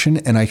extraction.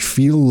 And I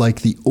feel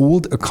like the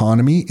old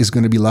economy is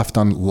going to be left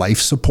on life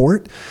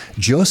support,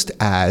 just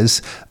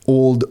as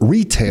old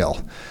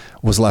retail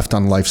was left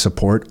on life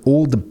support.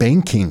 Old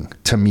banking,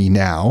 to me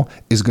now,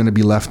 is going to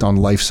be left on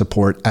life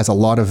support as a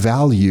lot of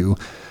value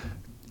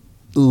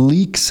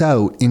leaks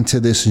out into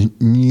this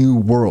new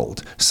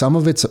world. Some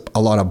of it's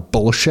a lot of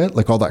bullshit,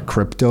 like all that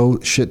crypto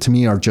shit to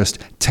me are just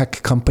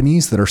tech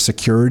companies that are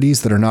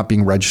securities that are not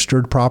being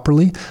registered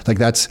properly. Like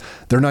that's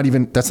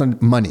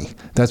not money.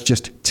 That's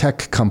just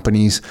tech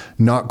companies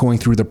not going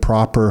through the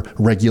proper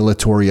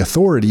regulatory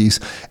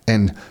authorities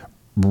and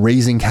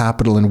raising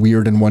capital in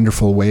weird and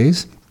wonderful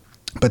ways.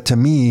 But to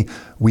me,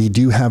 we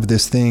do have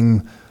this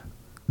thing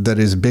that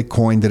is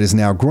Bitcoin that is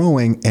now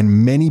growing,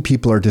 and many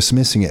people are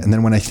dismissing it. And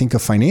then when I think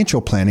of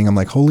financial planning, I'm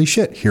like, holy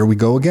shit, here we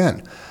go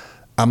again.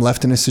 I'm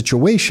left in a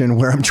situation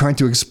where I'm trying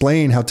to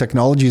explain how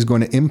technology is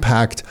going to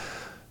impact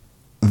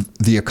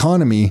the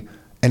economy.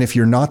 And if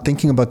you're not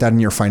thinking about that in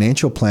your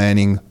financial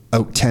planning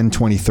out 10,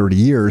 20, 30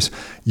 years,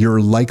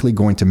 you're likely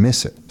going to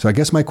miss it. So I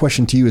guess my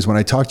question to you is, when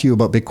I talked to you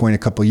about Bitcoin a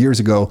couple of years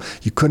ago,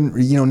 you couldn't,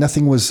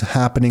 nothing was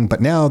happening,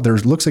 but now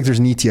looks like there's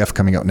an ETF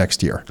coming out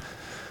next year.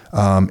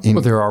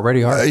 There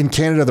already are. In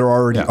Canada, there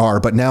already are.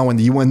 But now when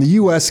the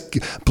US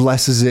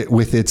blesses it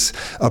with its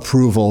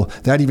approval,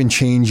 that even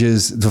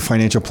changes the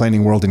financial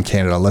planning world in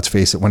Canada. Let's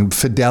face it. When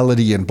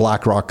Fidelity and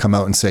BlackRock come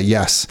out and say,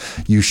 yes,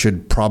 you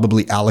should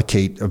probably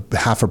allocate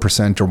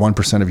 0.5% or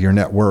 1% of your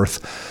net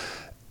worth,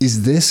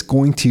 is this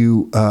going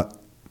to,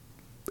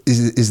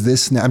 is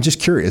this now, I'm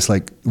just curious,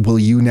 like, will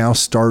you now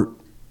start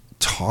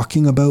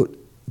talking about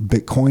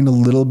Bitcoin a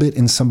little bit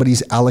in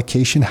somebody's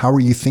allocation? How are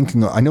you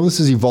thinking? I know this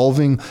is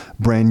evolving,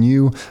 brand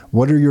new.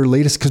 What are your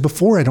latest? Because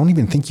before, I don't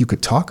even think you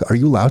could talk. Are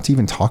you allowed to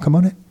even talk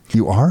about it?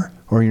 You are,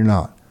 or you're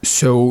not?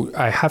 So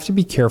I have to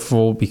be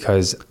careful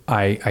because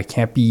I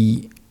can't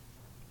be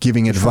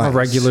giving advice. From a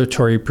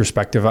regulatory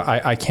perspective,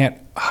 I can't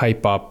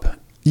hype up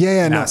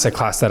an asset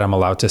class that I'm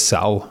allowed to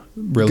sell.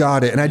 Really.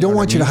 Got it. And I don't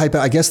want you to hype it.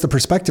 I guess the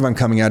perspective I'm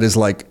coming at is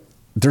like,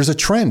 there's a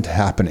trend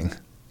happening.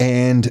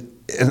 And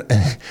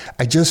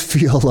I just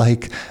feel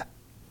like,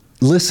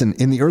 listen,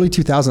 in the early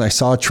 2000s, I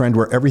saw a trend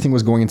where everything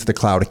was going into the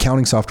cloud.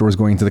 Accounting software was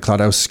going into the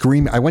cloud. I was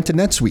screaming. I went to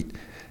NetSuite.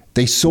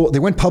 They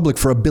went public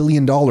for $1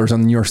 billion on the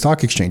New York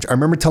Stock Exchange. I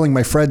remember telling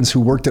my friends who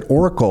worked at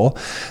Oracle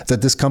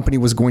that this company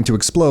was going to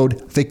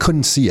explode. They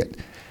couldn't see it.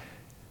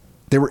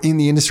 They were in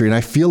the industry. And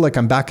I feel like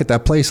I'm back at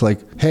that place like,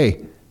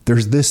 hey,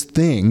 there's this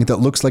thing that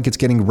looks like it's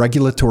getting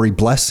regulatory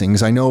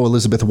blessings. I know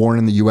Elizabeth Warren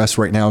in the US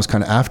right now is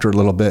kind of after it a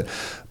little bit,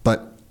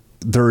 but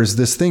there is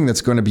this thing that's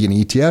going to be an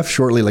ETF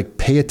shortly, like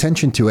pay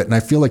attention to it. And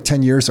I feel like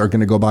 10 years are going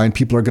to go by and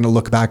people are going to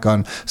look back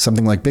on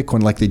something like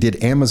Bitcoin, like they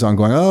did Amazon,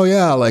 going, oh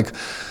yeah, like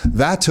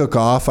that took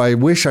off. I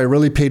wish I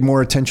really paid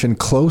more attention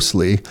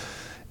closely.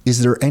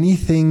 Is there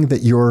anything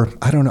that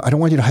I don't know, I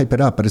don't want you to hype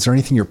it up, but is there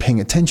anything you're paying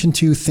attention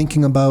to,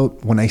 thinking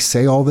about when I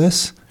say all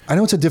this? I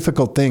know it's a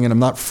difficult thing and I'm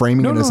not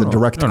framing it as a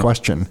direct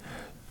question.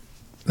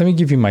 Let me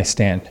give you my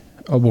stand.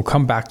 We'll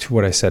come back to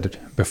what I said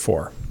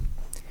before.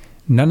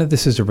 None of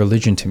this is a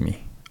religion to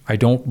me. I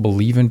don't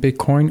believe in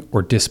Bitcoin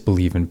or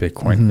disbelieve in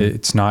Bitcoin. Mm-hmm.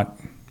 It's not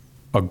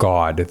a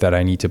God that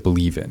I need to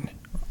believe in.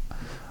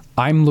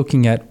 I'm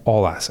looking at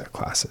all asset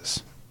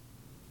classes.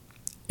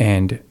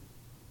 And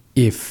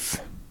if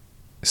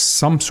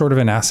some sort of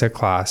an asset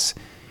class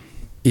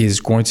is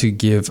going to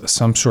give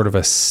some sort of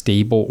a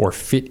stable or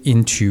fit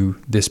into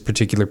this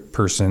particular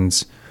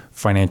person's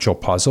financial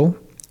puzzle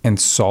and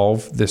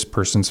solve this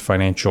person's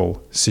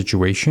financial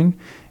situation,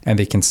 and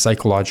they can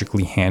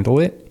psychologically handle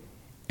it,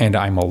 and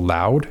I'm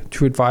allowed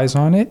to advise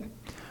on it,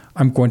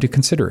 I'm going to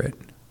consider it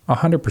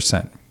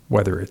 100%,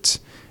 whether it's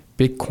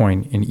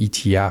Bitcoin, an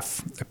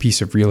ETF, a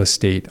piece of real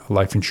estate, a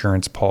life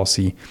insurance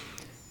policy.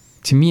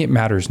 To me, it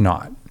matters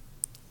not.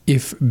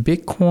 If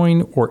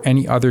Bitcoin or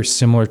any other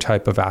similar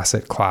type of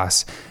asset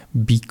class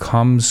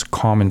becomes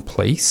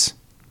commonplace,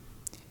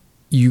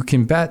 you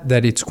can bet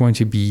that it's going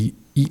to be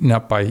eaten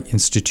up by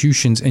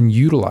institutions and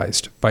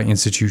utilized by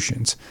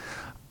institutions.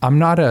 I'm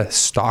not a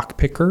stock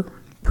picker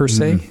per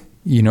se.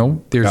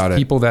 There's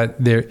people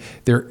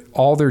that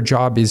all their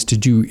job is to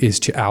do is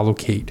to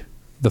allocate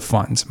the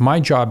funds. My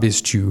job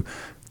is to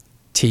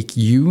take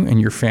you and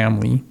your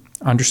family,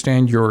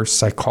 understand your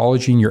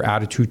psychology and your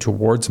attitude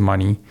towards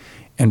money,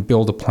 and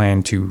build a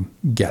plan to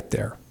get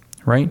there,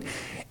 right?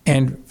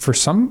 And for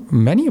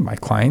many of my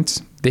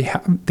clients, they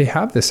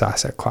have this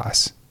asset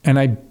class. And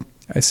I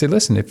say,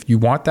 listen, if you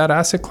want that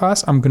asset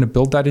class, I'm going to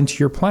build that into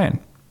your plan,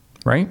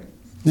 right?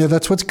 Yeah,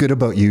 that's what's good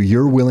about you.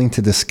 You're willing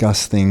to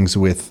discuss things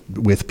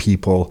with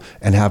people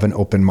and have an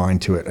open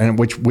mind to it, and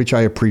which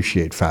I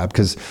appreciate, Fab,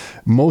 because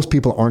most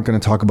people aren't going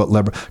to talk about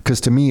leverage. Because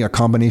to me, a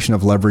combination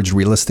of leveraged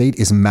real estate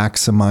is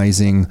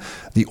maximizing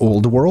the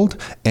old world,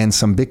 and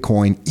some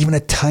Bitcoin, even a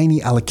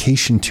tiny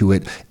allocation to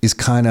it, is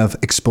kind of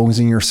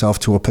exposing yourself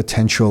to a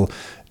potential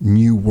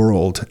new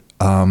world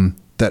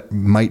that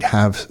might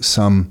have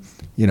some,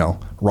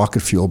 rocket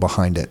fuel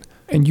behind it.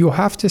 And you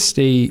have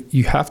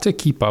to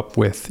keep up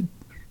with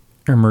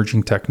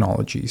emerging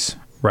technologies,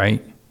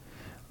 right?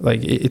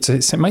 Like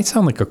it might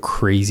sound like a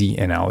crazy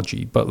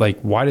analogy, but like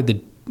why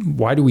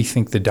do we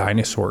think the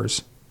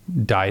dinosaurs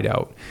died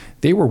out?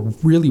 They were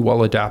really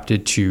well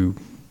adapted to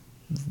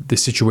the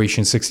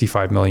situation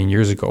 65 million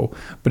years ago,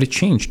 but it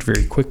changed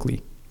very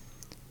quickly.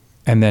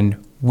 And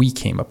then we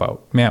came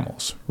about,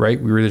 mammals,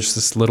 right? We were just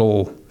this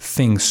little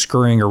thing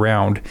scurrying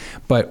around,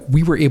 but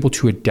we were able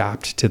to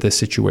adapt to the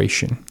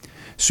situation.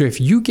 So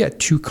if you get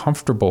too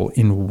comfortable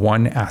in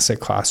one asset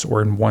class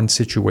or in one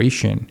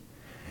situation,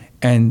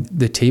 and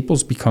the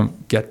tables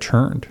get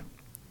turned,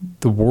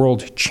 the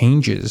world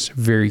changes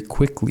very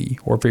quickly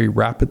or very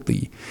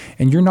rapidly,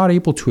 and you're not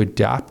able to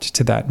adapt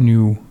to that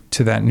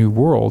new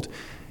world,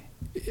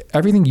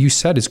 everything you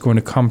said is going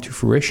to come to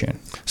fruition.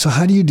 So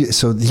how do you do?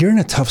 So you're in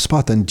a tough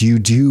spot then. Do you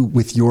do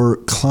with your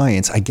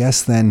clients, I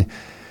guess then,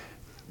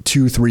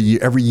 2-3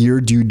 years, every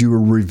year, do you do a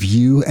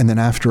review? And then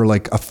after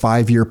like a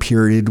 5-year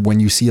period, when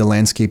you see a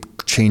landscape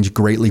change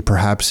greatly,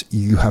 perhaps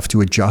you have to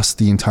adjust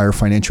the entire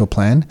financial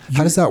plan?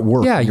 How does that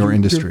work in your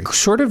industry?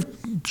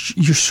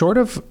 You're sort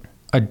of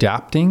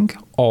adapting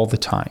all the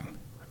time,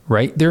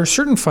 right? There are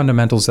certain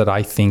fundamentals that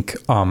I think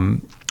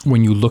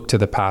when you look to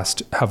the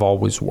past have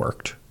always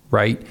worked,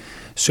 right?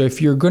 So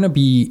if you're going to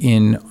be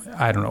in,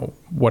 I don't know,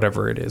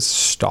 whatever it is,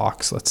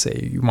 stocks, let's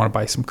say you want to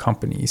buy some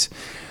companies,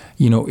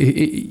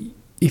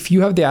 if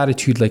you have the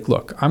attitude like,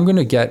 look, I'm going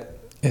to get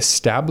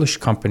established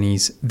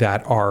companies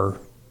that are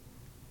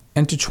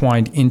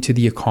intertwined into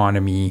the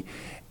economy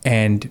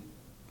and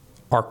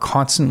are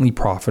constantly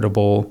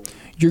profitable,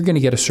 you're going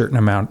to get a certain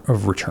amount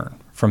of return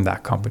from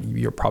that company.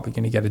 You're probably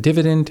going to get a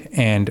dividend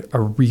and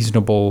a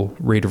reasonable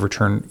rate of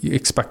return. You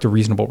expect a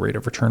reasonable rate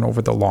of return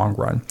over the long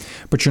run,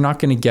 but you're not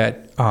going to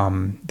get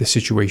the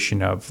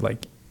situation of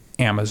like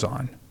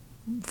Amazon,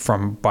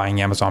 from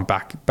buying Amazon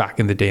back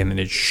in the day, and then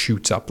it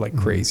shoots up like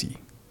crazy.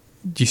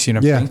 Do you see what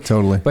I'm saying? Yeah,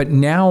 totally. But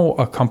now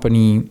a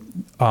company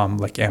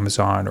like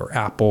Amazon or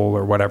Apple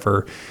or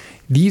whatever,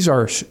 these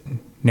are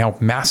now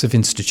massive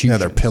institutions. Yeah,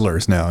 they're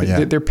pillars now.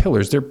 Yeah, they're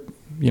pillars. They're,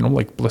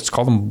 like, let's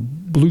call them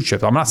blue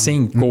chips. I'm not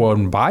saying go out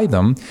and buy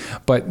them,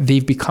 but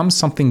they've become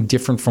something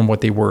different from what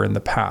they were in the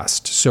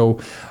past. So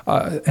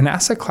an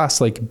asset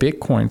class like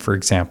Bitcoin, for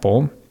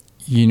example,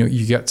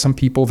 you get some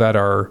people that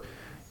are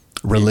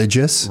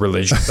religious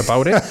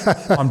about it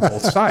on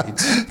both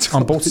sides.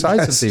 Totally, on both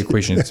sides of the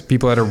equation. It's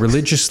people that are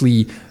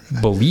religiously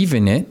believe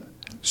in it.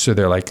 So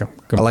they're like,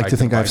 I like to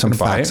think I have some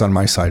facts on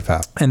my side,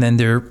 Fab. And then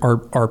there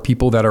are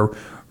people that are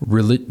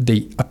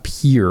they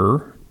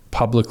appear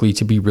publicly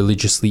to be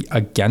religiously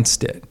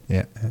against it.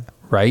 Yeah.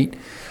 Right.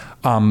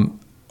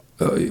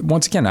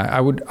 Once again, I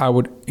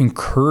would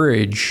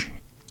encourage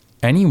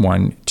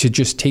anyone to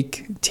just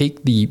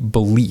take the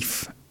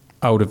belief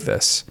out of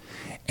this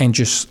and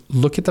just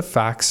look at the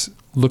facts,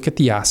 look at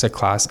the asset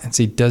class and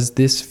say, does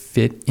this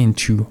fit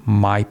into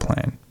my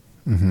plan?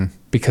 Mm-hmm.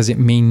 Because it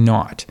may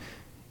not.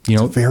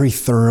 It's a very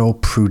thorough,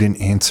 prudent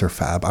answer,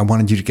 Fab. I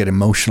wanted you to get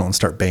emotional and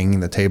start banging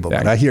the table,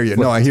 but I hear you.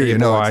 No, I hear you.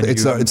 No,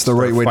 it's the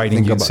right way to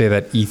think about it. Say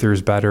that ether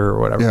is better or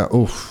whatever. Yeah.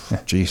 Oh,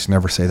 geez,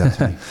 never say that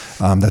to me.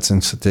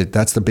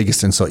 That's the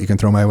biggest insult you can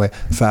throw my way,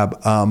 Fab.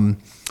 I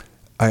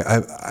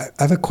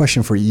have a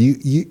question for you.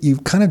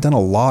 You've kind of done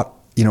a lot.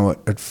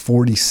 At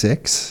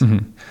 46.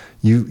 Mm-hmm.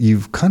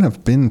 You've kind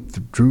of been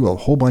through a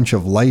whole bunch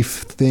of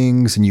life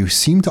things, and you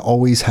seem to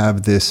always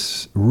have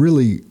this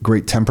really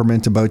great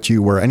temperament about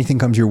you where anything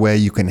comes your way,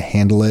 you can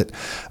handle it.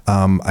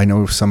 I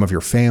know some of your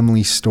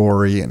family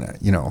story and,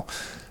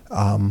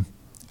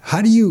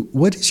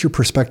 what is your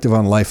perspective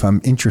on life?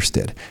 I'm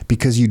interested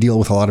because you deal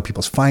with a lot of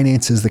people's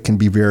finances that can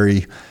be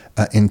very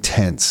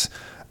intense.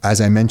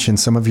 As I mentioned,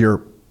 some of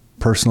your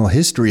personal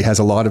history has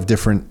a lot of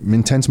different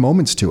intense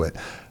moments to it.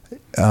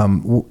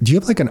 Do you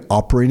have like an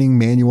operating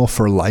manual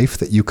for life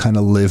that you kind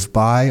of live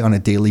by on a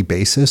daily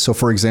basis? So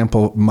for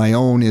example, my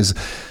own is,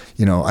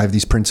 I have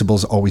these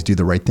principles: always do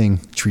the right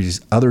thing,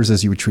 treat others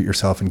as you would treat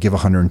yourself, and give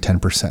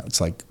 110%.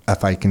 It's like,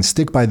 if I can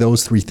stick by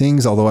those 3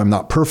 things, although I'm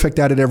not perfect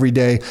at it every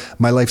day,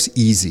 my life's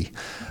easy.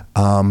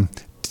 Do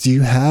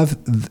you have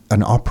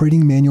an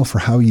operating manual for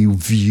how you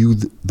view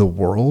the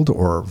world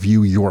or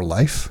view your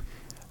life?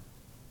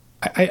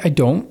 I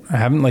don't. I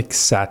haven't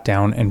sat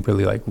down and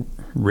really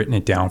written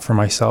it down for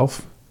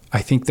myself. I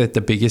think that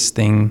the biggest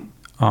thing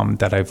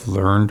that I've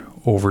learned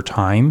over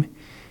time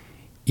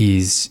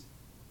is,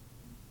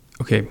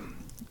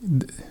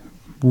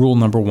 rule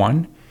number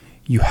 1,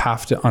 you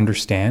have to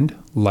understand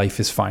life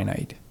is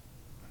finite.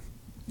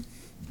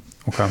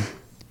 Okay.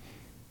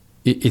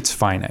 It's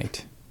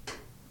finite.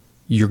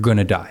 You're going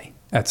to die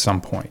at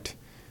some point.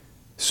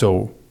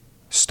 So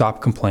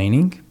stop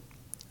complaining,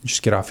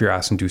 just get off your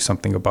ass and do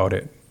something about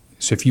it.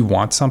 So if you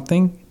want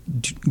something,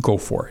 go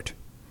for it.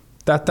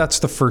 That's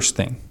the first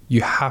thing.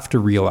 You have to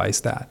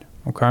realize that,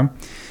 okay?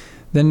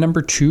 Then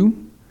number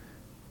 2,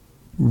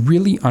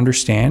 really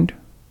understand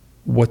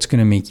what's going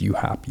to make you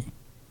happy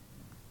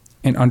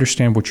and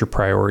understand what your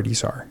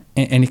priorities are.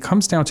 And it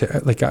comes down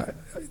to like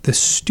the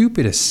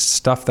stupidest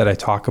stuff that I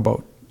talk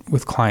about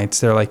with clients.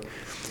 They're like,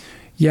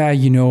 yeah,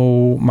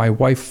 my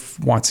wife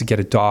wants to get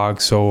a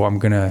dog, so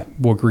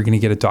we're going to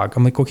get a dog.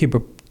 I'm like, okay,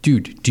 but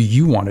dude, do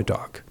you want a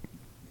dog?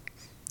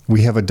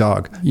 We have a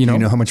dog. Do you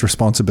know how much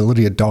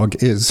responsibility a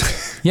dog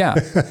is? Yeah.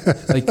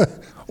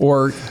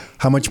 Or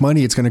how much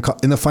money it's going to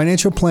cost. In the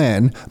financial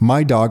plan,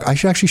 my dog, I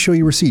should actually show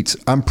you receipts.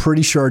 I'm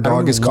pretty sure our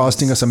dog is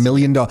costing us $1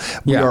 million.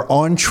 We are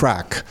on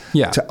track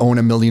to own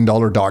 $1 million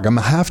dog. I'm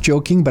half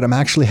joking, but I'm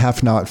actually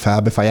half not,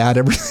 Fab, if I add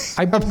everything.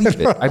 I believe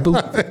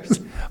it.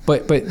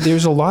 But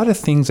there's a lot of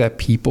things that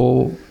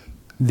people,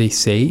 they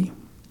say,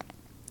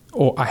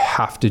 oh, I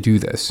have to do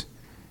this.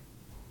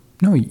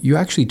 No, you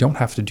actually don't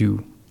have to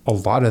do a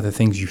lot of the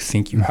things you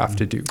think you have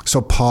to do.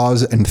 So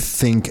pause and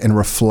think and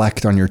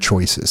reflect on your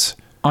choices.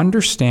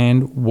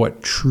 Understand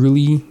what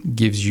truly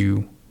gives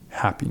you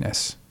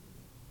happiness.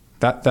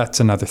 That's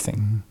another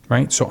thing,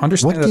 right? So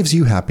understand what gives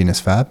you happiness,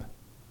 Fab?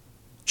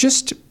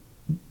 Just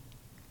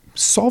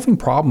solving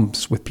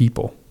problems with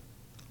people.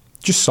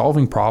 Just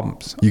solving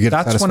problems. You get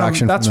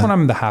satisfaction. That's when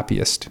I'm the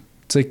happiest.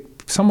 It's like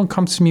someone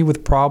comes to me with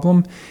a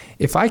problem.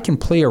 If I can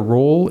play a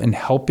role in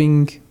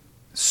helping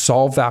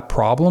solve that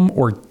problem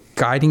or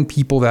guiding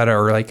people that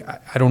are like,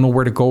 I don't know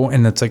where to go,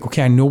 and it's like,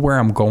 okay, I know where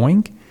I'm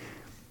going.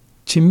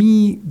 To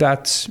me,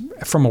 that's,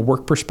 from a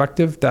work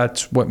perspective,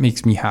 that's what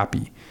makes me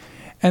happy.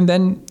 And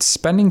then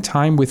spending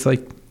time with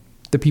like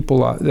the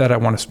people that I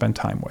want to spend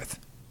time with,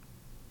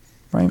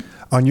 right?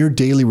 On your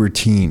daily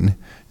routine,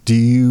 are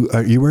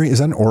you wearing, is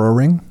that an Oura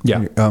ring?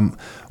 Yeah.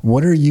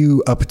 What are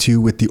you up to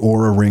with the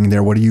Oura ring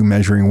there? What are you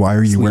measuring? Why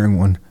are you wearing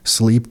one?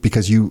 Sleep?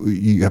 Because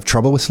you have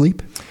trouble with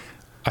sleep?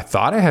 I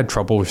thought I had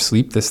trouble with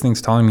sleep. This thing's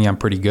telling me I'm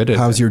pretty good at it.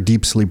 How's your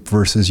deep sleep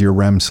versus your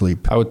REM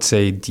sleep? I would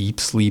say deep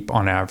sleep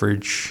on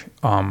average,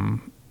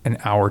 an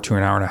hour to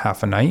an hour and a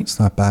half a night. It's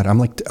not bad.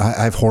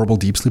 I have horrible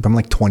deep sleep. I'm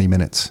like 20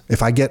 minutes.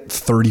 If I get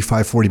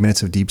 35, 40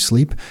 minutes of deep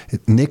sleep,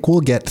 Nick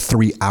will get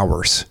 3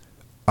 hours.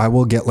 I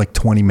will get like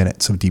 20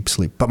 minutes of deep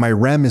sleep, but my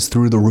REM is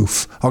through the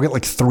roof. I'll get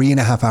like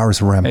 3.5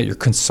 hours of REM. Hey, you're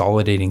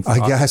consolidating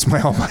thoughts. I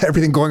guess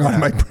everything going on in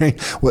my brain.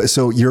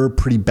 So you're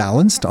pretty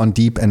balanced on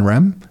deep and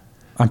REM?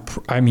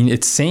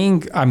 It's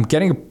saying I'm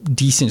getting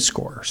decent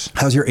scores.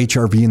 How's your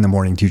HRV in the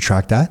morning? Do you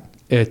track that?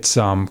 It's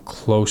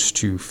close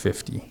to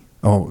 50.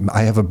 Oh,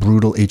 I have a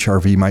brutal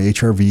HRV. My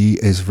HRV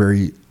is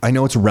I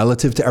know it's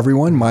relative to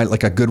everyone.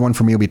 Like a good one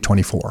for me will be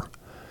 24.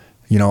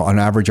 On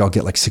average, I'll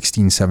get like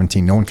 16,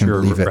 17. No one can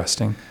believe it.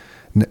 Resting.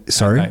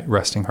 Sorry?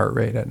 Resting heart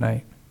rate at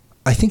night.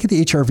 I think at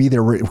the HRV,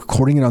 they're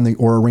recording it on the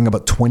Oura Ring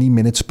about 20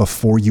 minutes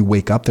before you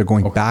wake up. They're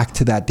going back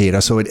to that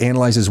data. So it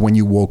analyzes when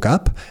you woke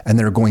up, and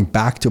they're going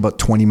back to about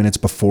 20 minutes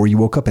before you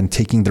woke up and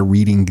taking the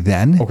reading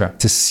then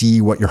to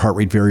see what your heart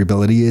rate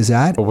variability is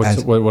at. But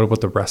what about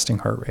the resting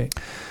heart rate?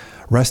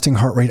 Resting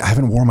heart rate. I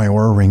haven't worn my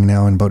Oura Ring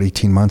now in about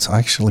 18 months. I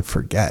actually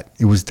forget.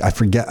 I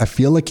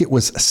feel like it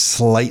was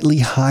slightly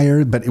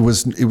higher, but it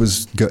was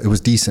good. It was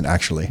decent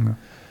actually. Mm-hmm.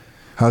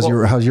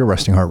 How's your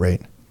resting heart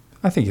rate?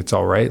 I think it's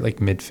all right, like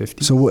mid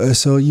 50s.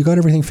 So you got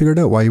everything figured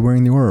out. Why are you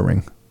wearing the Oura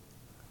Ring?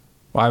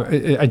 Well,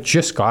 I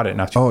just got it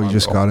not too long ago.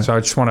 Just got it. So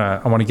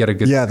I want to get a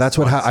good. Yeah, that's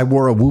what I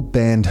wore a Whoop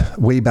band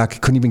way back. I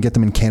couldn't even get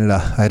them in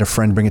Canada. I had a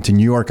friend bring it to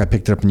New York. I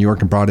picked it up in New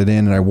York and brought it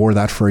in, and I wore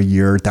that for a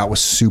year. That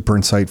was super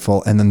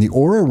insightful. And then the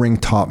Oura Ring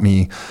taught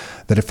me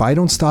that if I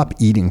don't stop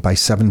eating by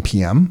 7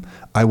 p.m.,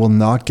 I will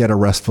not get a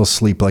restful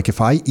sleep. Like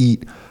if I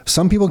eat,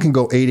 some people can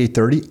go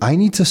 8:30. I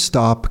need to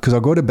stop because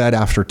I'll go to bed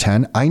after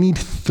 10. I need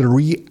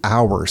 3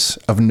 hours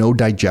of no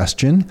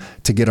digestion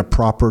to get a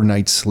proper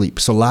night's sleep.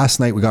 So last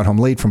night we got home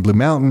late from Blue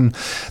Mountain.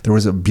 There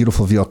was a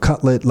beautiful veal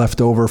cutlet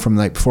left over from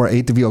the night before. I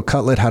ate the veal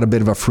cutlet, had a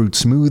bit of a fruit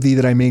smoothie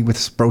that I made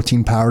with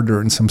protein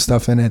powder and some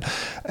stuff in it.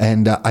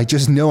 And I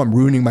just know I'm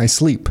ruining my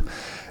sleep.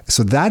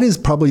 So that is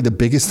probably the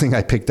biggest thing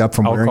I picked up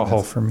from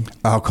alcohol for me.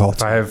 Alcohol.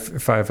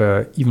 If I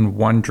have even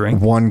one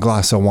drink, 1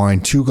 glass of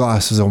wine, 2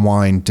 glasses of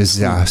wine,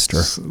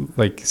 disaster.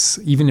 Like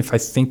even if I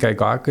think I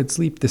got good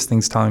sleep, this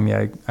thing's telling me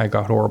I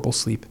got horrible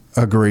sleep.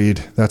 Agreed.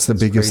 That's the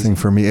biggest thing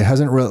for me. It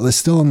hasn't really. It's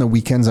still on the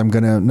weekends. I'm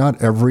gonna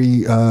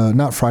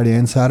not Friday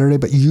and Saturday,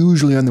 but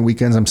usually on the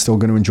weekends I'm still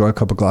gonna enjoy a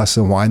couple glasses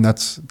of wine.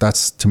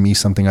 That's to me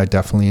something I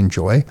definitely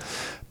enjoy,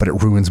 but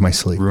it ruins my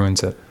sleep.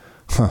 Ruins it.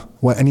 Huh.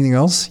 What? Anything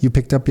else you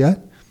picked up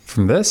yet?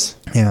 From this?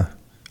 Yeah.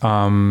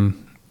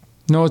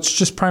 No, it's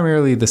just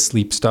primarily the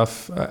sleep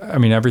stuff.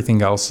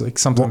 Everything else, like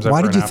sometimes.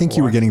 Why did you think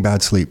you were getting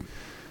bad sleep?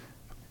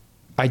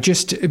 I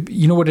just,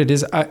 you know what it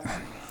is?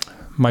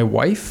 My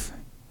wife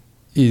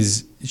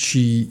is,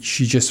 she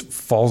just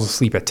falls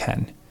asleep at 10.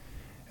 And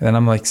then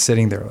I'm like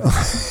sitting there like,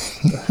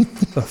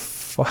 the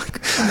fuck?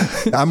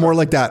 I'm more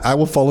like that. I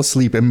will fall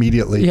asleep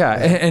immediately. Yeah.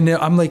 And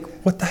I'm like,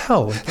 what the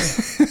hell?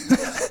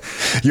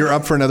 You're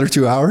up for another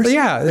 2 hours? But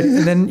yeah.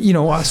 And then,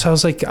 so I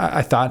was like,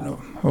 I thought,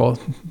 well,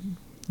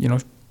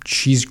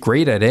 she's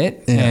great at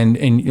it. Yeah.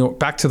 And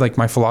back to like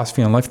my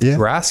philosophy on life that you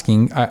were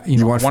asking, I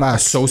want to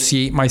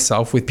associate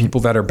myself with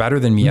people that are better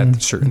than me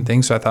at certain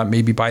things. So I thought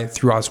maybe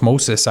through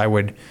osmosis, I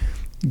would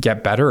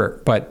get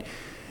better. But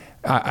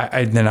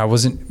I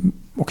wasn't,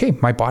 okay,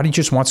 my body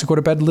just wants to go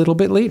to bed a little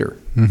bit later.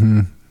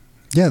 Mm-hmm.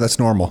 Yeah, that's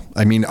normal.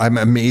 I mean, I'm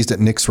amazed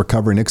at Nick's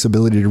recovery. Nick's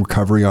ability to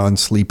recovery on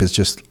sleep is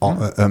just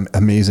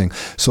amazing.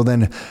 So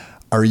then,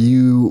 are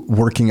you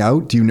working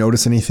out? Do you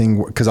notice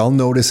anything? Because I'll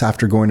notice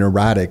after going to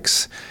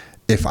erratics,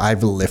 if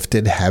I've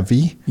lifted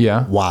heavy,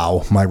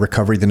 wow, my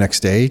recovery the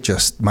next day,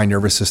 just my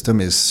nervous system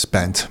is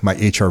spent. My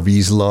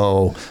HRV's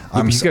low.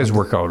 You guys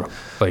work out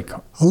like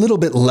a little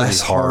bit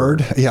less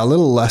hard. Yeah, a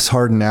little less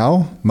hard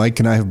now. Mike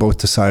and I have both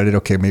decided,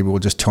 okay, maybe we'll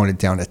just tone it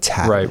down a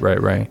tad.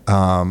 Right.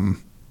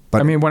 But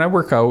I mean, when I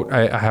work out,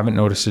 I haven't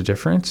noticed a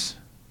difference.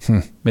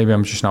 Maybe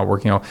I'm just not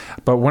working out.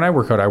 But when I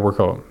work out,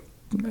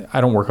 I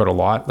don't work out a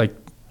lot, like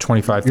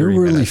 25, 30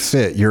 You're really minutes.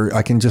 fit.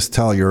 I can just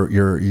tell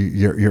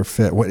you're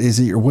fit. What is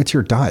it? What's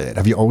your diet?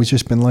 Have you always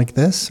just been like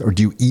this? Or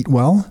do you eat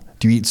well?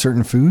 Do you eat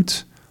certain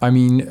foods? I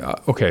mean,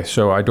 okay,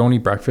 so I don't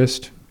eat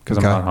breakfast because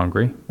I'm not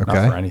hungry, not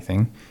for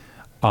anything.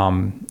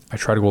 I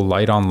try to go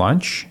light on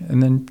lunch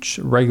and then just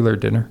regular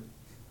dinner.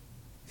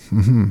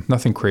 Mm-hmm.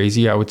 Nothing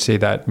crazy. I would say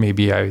that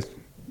maybe I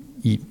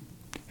eat,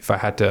 if I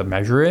had to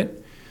measure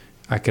it,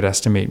 I could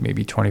estimate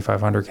maybe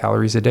 2,500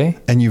 calories a day.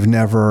 And you've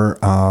never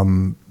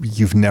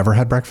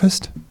had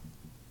breakfast?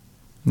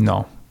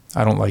 No,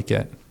 I don't like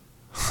it.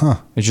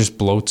 It just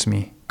bloats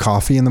me.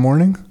 Coffee in the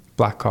morning?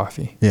 Black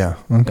coffee. Yeah.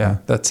 Okay. Yeah,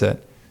 that's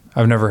it.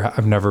 I've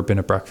never been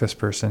a breakfast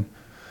person.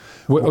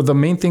 The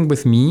main thing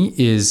with me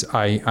is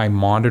I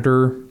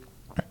monitor.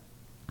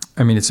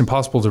 I mean, it's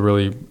impossible to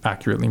really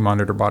accurately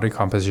monitor body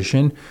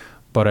composition,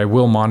 but I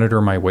will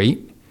monitor my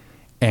weight.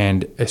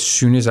 And as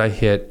soon as I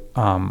hit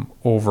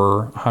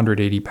over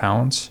 180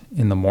 pounds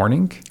in the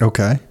morning,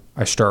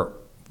 I start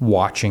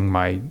watching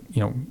my,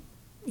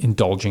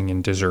 indulging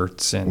in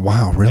desserts. And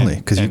wow, really?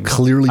 Because you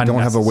clearly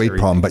don't have a weight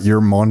problem, but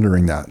you're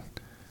monitoring that.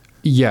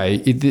 Yeah,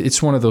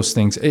 it's one of those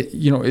things.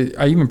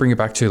 I even bring it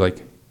back to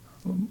like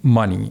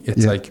money.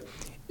 It's like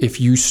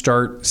if you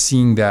start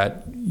seeing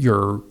that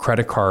your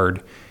credit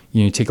card,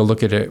 you take a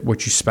look at it,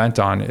 what you spent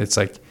on, it's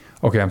like,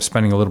 okay, I'm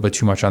spending a little bit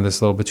too much on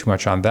this, a little bit too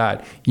much on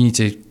that. You need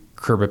to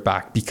curb it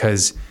back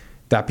because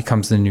that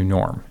becomes the new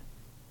norm,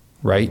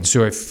 right?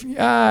 So if,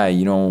 I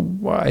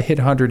hit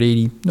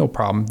 180, no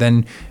problem.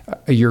 Then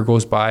a year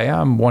goes by,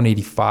 I'm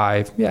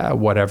 185,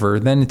 whatever.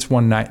 Then it's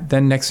 190.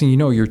 Then next thing you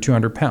know, you're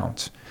 200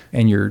 pounds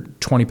and you're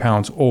 20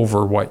 pounds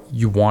over what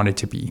you want it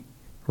to be,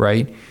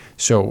 right?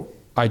 So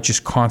I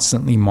just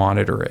constantly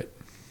monitor it.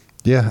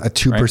 Yeah, a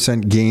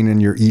 2% gain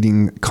in your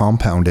eating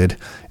compounded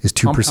is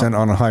 2%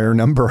 on a higher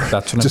number.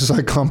 That's what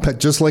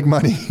just like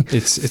money.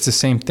 It's the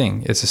same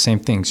thing. It's the same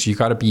thing. So you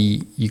got to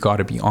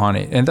be on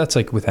it, and that's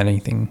like with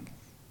anything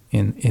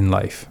in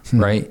life,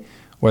 right?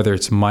 Whether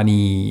it's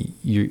money,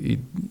 your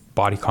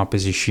body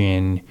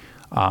composition,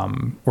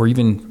 or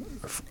even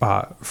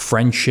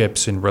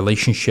friendships and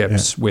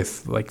relationships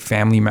with like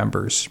family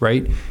members,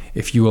 right?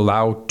 If you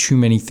allow too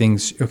many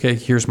things, okay,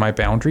 here's my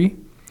boundary.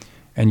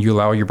 And you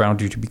allow your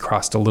boundary to be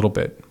crossed a little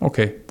bit.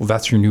 Okay, well,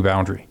 that's your new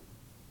boundary.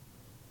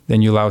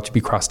 Then you allow it to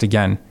be crossed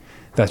again.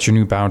 That's your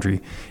new boundary.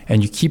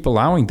 And you keep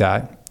allowing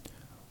that.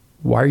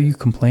 Why are you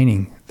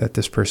complaining that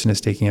this person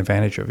is taking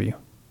advantage of you?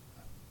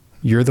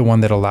 You're the one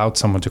that allowed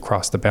someone to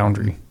cross the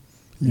boundary.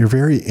 You're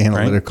very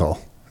analytical.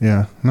 Right?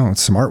 Yeah, no,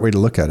 it's a smart way to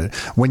look at it.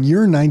 When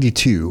you're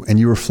 92 and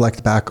you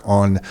reflect back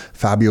on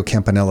Fabio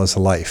Campanella's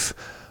life,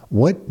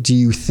 what do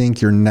you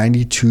think your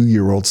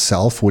 92-year-old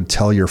self would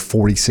tell your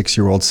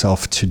 46-year-old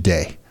self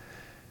today?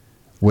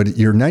 Would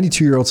your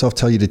 92-year-old self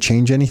tell you to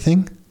change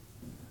anything?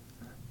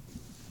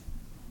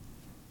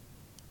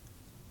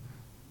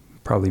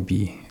 Probably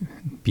be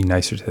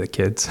nicer to the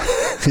kids.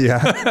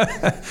 Yeah.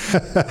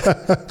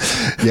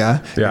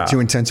 Yeah.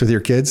 Too intense with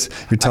your kids?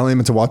 You're telling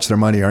them to watch their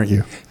money, aren't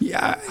you?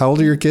 Yeah. How old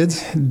are your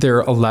kids?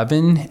 They're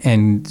 11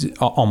 and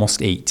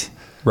almost 8,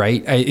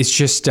 right? It's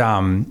just...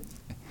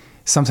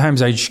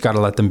 sometimes I just got to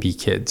let them be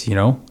kids,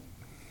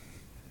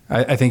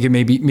 I think it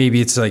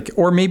maybe it's like,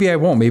 or maybe I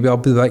won't. Maybe I'll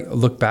be like,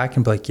 look back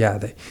and be like, yeah,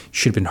 they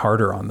should have been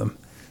harder on them.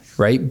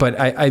 Right. But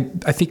I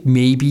think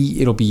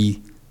maybe it'll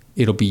be,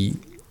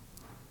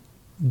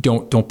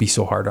 don't be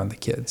so hard on the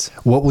kids.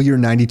 What will your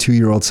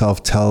 92-year-old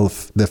self tell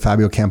the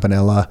Fabio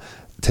Campanella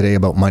today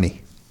about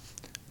money?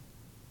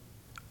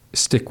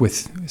 Stick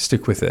with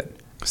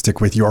it.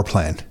 Stick with your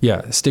plan.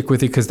 Yeah. Stick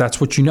with it. 'Cause that's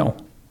what you know.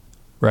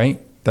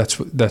 Right. That's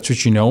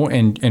what you know,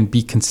 and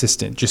be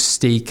consistent. Just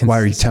stay consistent. Why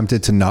are you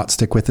tempted to not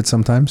stick with it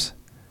sometimes?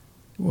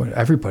 What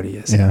everybody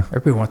is. Yeah.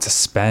 Everybody wants to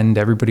spend.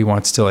 Everybody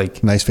wants to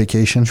like nice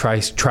vacation.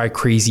 Try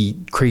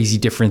crazy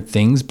different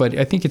things. But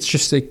I think it's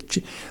just like,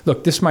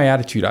 look, this is my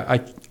attitude.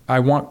 I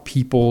want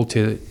people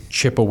to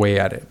chip away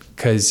at it,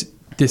 because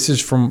this is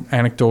from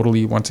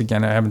anecdotally. Once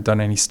again, I haven't done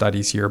any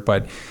studies here,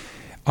 but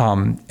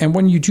And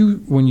when you do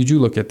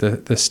look at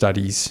the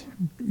studies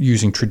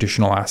using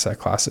traditional asset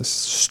classes,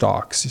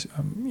 stocks,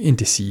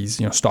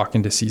 indices, stock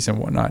indices and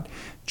whatnot,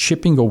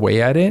 chipping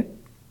away at it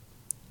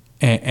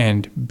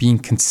and being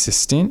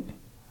consistent,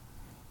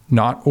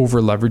 not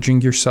over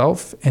leveraging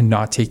yourself and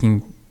not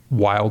taking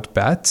wild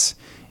bets,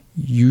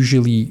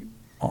 usually,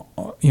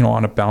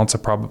 on a balance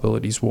of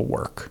probabilities will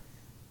work.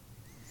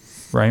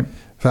 Right?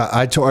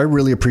 I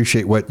really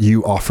appreciate what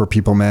you offer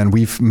people, man.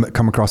 We've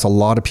come across a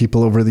lot of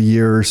people over the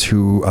years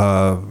who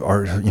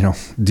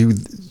do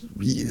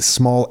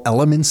small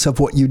elements of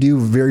what you do.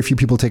 Very few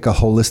people take a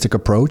holistic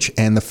approach,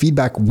 and the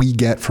feedback we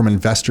get from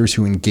investors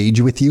who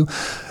engage with you.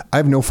 I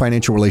have no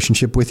financial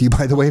relationship with you,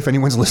 by the way, if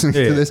anyone's listening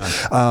to this.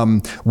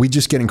 We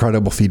just get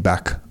incredible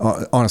feedback.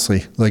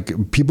 Honestly,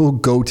 like people who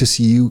go to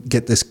see you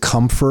get this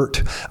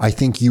comfort. I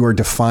think you are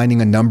defining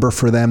a number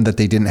for them that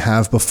they didn't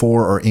have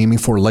before or aiming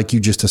for, like you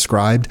just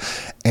described.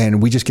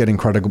 And we just get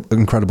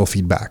incredible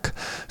feedback.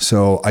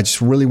 So I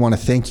just really want to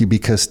thank you,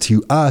 because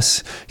to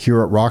us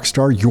here at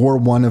Rockstar, you're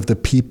one of the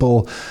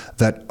people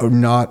that are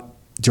not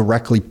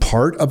directly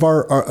part of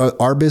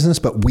our business,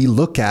 but we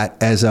look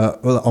at as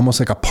almost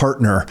like a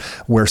partner,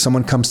 where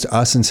someone comes to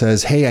us and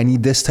says, hey, I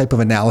need this type of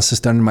analysis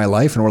done in my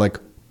life. And we're like,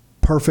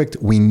 perfect.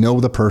 We know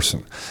the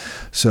person.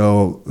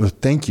 So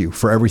thank you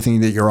for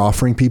everything that you're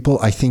offering people.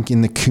 I think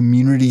in the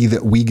community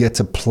that we get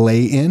to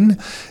play in,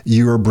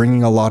 you are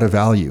bringing a lot of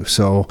value.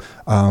 So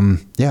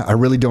I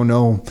really don't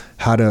know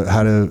how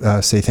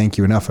to say thank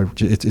you enough.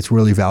 It's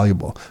really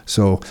valuable.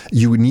 So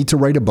you would need to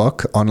write a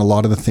book on a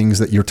lot of the things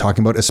that you're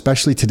talking about,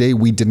 especially today.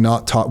 We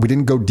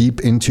didn't go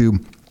deep into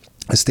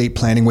estate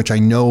planning, which I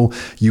know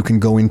you can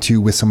go into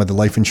with some of the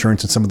life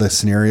insurance and some of the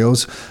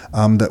scenarios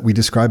that we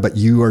described, but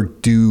you are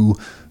due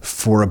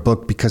for a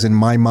book, because in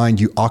my mind,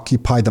 you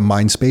occupy the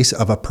mind space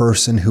of a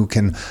person who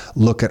can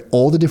look at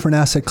all the different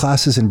asset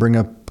classes and bring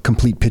a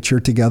complete picture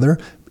together.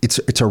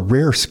 It's a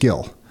rare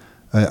skill.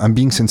 I'm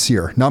being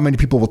sincere. Not many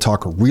people will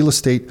talk real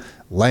estate,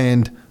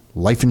 land,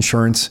 life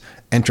insurance,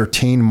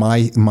 entertain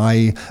my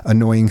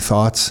annoying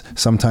thoughts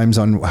sometimes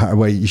on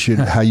how you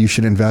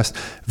should invest.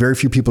 Very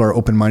few people are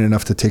open-minded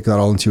enough to take that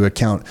all into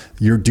account.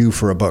 You're due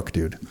for a book,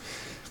 dude.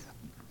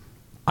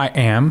 I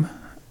am.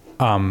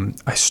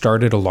 I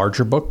started a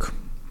larger book,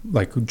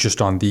 like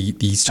just on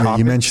these topics.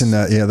 You mentioned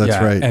that. Yeah,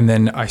 that's right. And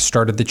then I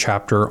started the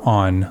chapter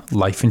on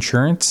life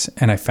insurance,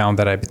 and I found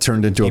that it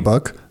turned into a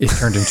book. It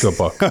turned into a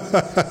book.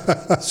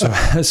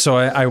 So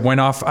I went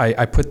off,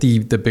 I put the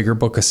bigger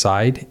book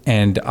aside,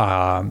 and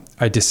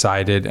I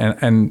decided,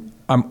 and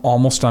I'm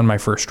almost on my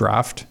first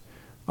draft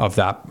of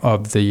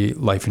the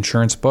life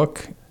insurance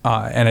book.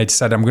 And I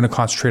decided I'm going to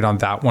concentrate on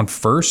that one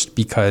first,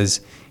 because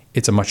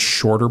it's a much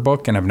shorter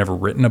book and I've never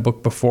written a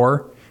book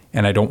before.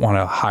 And I don't want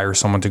to hire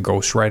someone to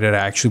ghostwrite it. I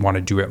actually want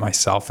to do it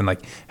myself and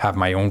like have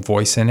my own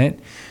voice in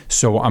it.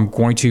 So I'm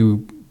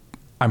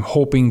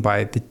hoping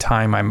by the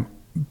time I'm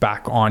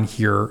back on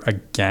here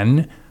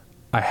again,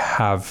 I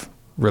have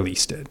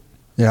released it.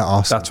 Yeah,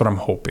 awesome. That's what I'm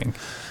hoping.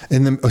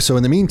 So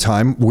in the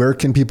meantime, where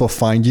can people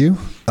find you?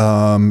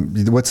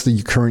 What's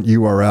the current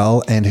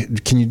URL?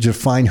 And can you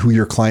define who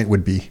your client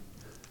would be?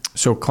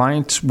 So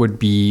clients would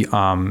be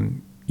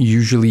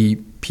usually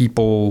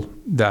people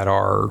that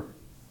are,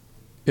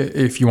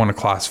 if you want to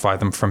classify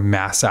them, from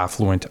mass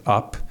affluent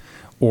up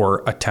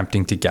or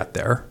attempting to get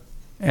there.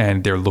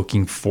 And they're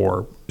looking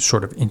for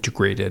sort of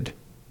integrated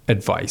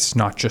advice,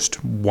 not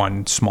just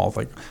one small,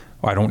 like,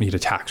 oh, I don't need a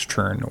tax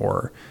return,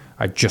 or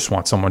I just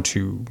want someone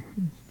to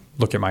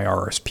look at my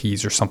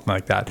RSPs or something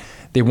like that.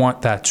 They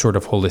want that sort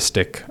of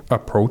holistic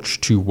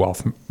approach to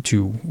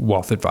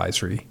wealth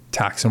advisory,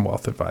 tax and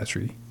wealth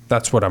advisory.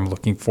 That's what I'm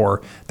looking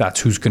for. That's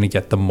who's going to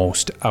get the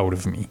most out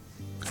of me,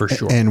 for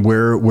sure. And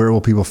where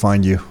will people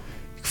find you?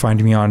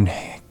 Find me on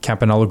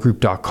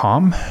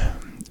campanellagroup.com.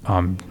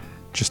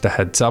 Just a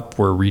heads up,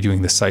 we're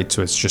redoing the site,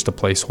 so it's just a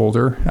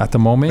placeholder at the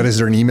moment. But is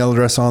there an email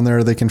address on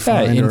there they can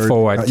find?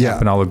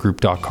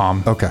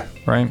 info@campanellagroup.com. Okay.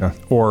 Right? Okay.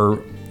 Or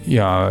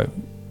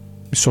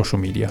social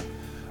media.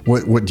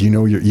 What do you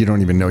know? You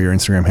don't even know your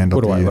Instagram handle.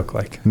 What do I look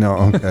like?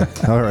 No. Okay.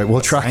 All right. We'll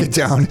track it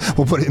down.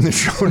 We'll put it in the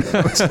show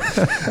notes.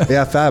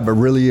 Yeah, Fab. I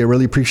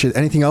really appreciate it.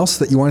 Anything else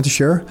that you wanted to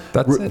share?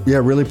 That's it. Yeah,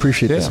 really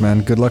appreciate this,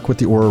 man. Good luck with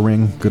the Oura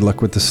Ring. Good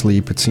luck with the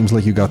sleep. It seems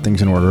like you got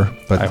things in order.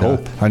 But I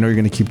hope. I know you're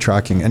going to keep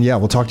tracking. And yeah,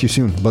 we'll talk to you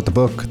soon about the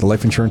book, the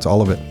life insurance,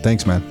 all of it.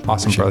 Thanks, man.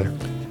 Awesome, brother.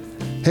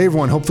 Hey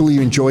everyone, hopefully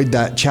you enjoyed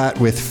that chat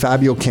with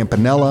Fabio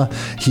Campanella.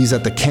 He's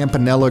at the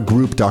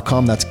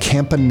campanellagroup.com. That's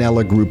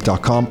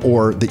campanellagroup.com,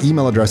 or the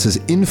email address is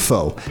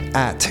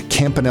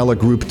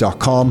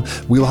info@campanellagroup.com.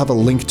 We'll have a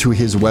link to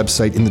his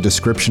website in the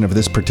description of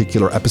this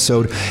particular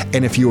episode.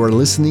 And if you are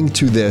listening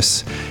to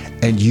this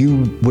and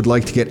you would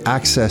like to get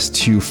access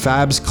to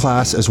Fab's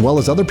class as well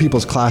as other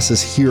people's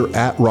classes here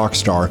at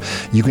Rockstar,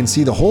 you can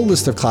see the whole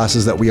list of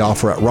classes that we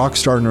offer at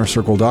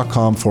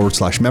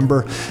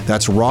rockstarinnercircle.com/member.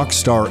 That's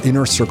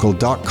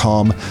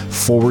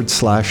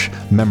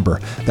rockstarinnercircle.com/member.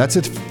 That's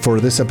it for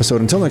this episode.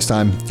 Until next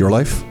time, your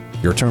life,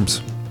 your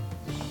terms.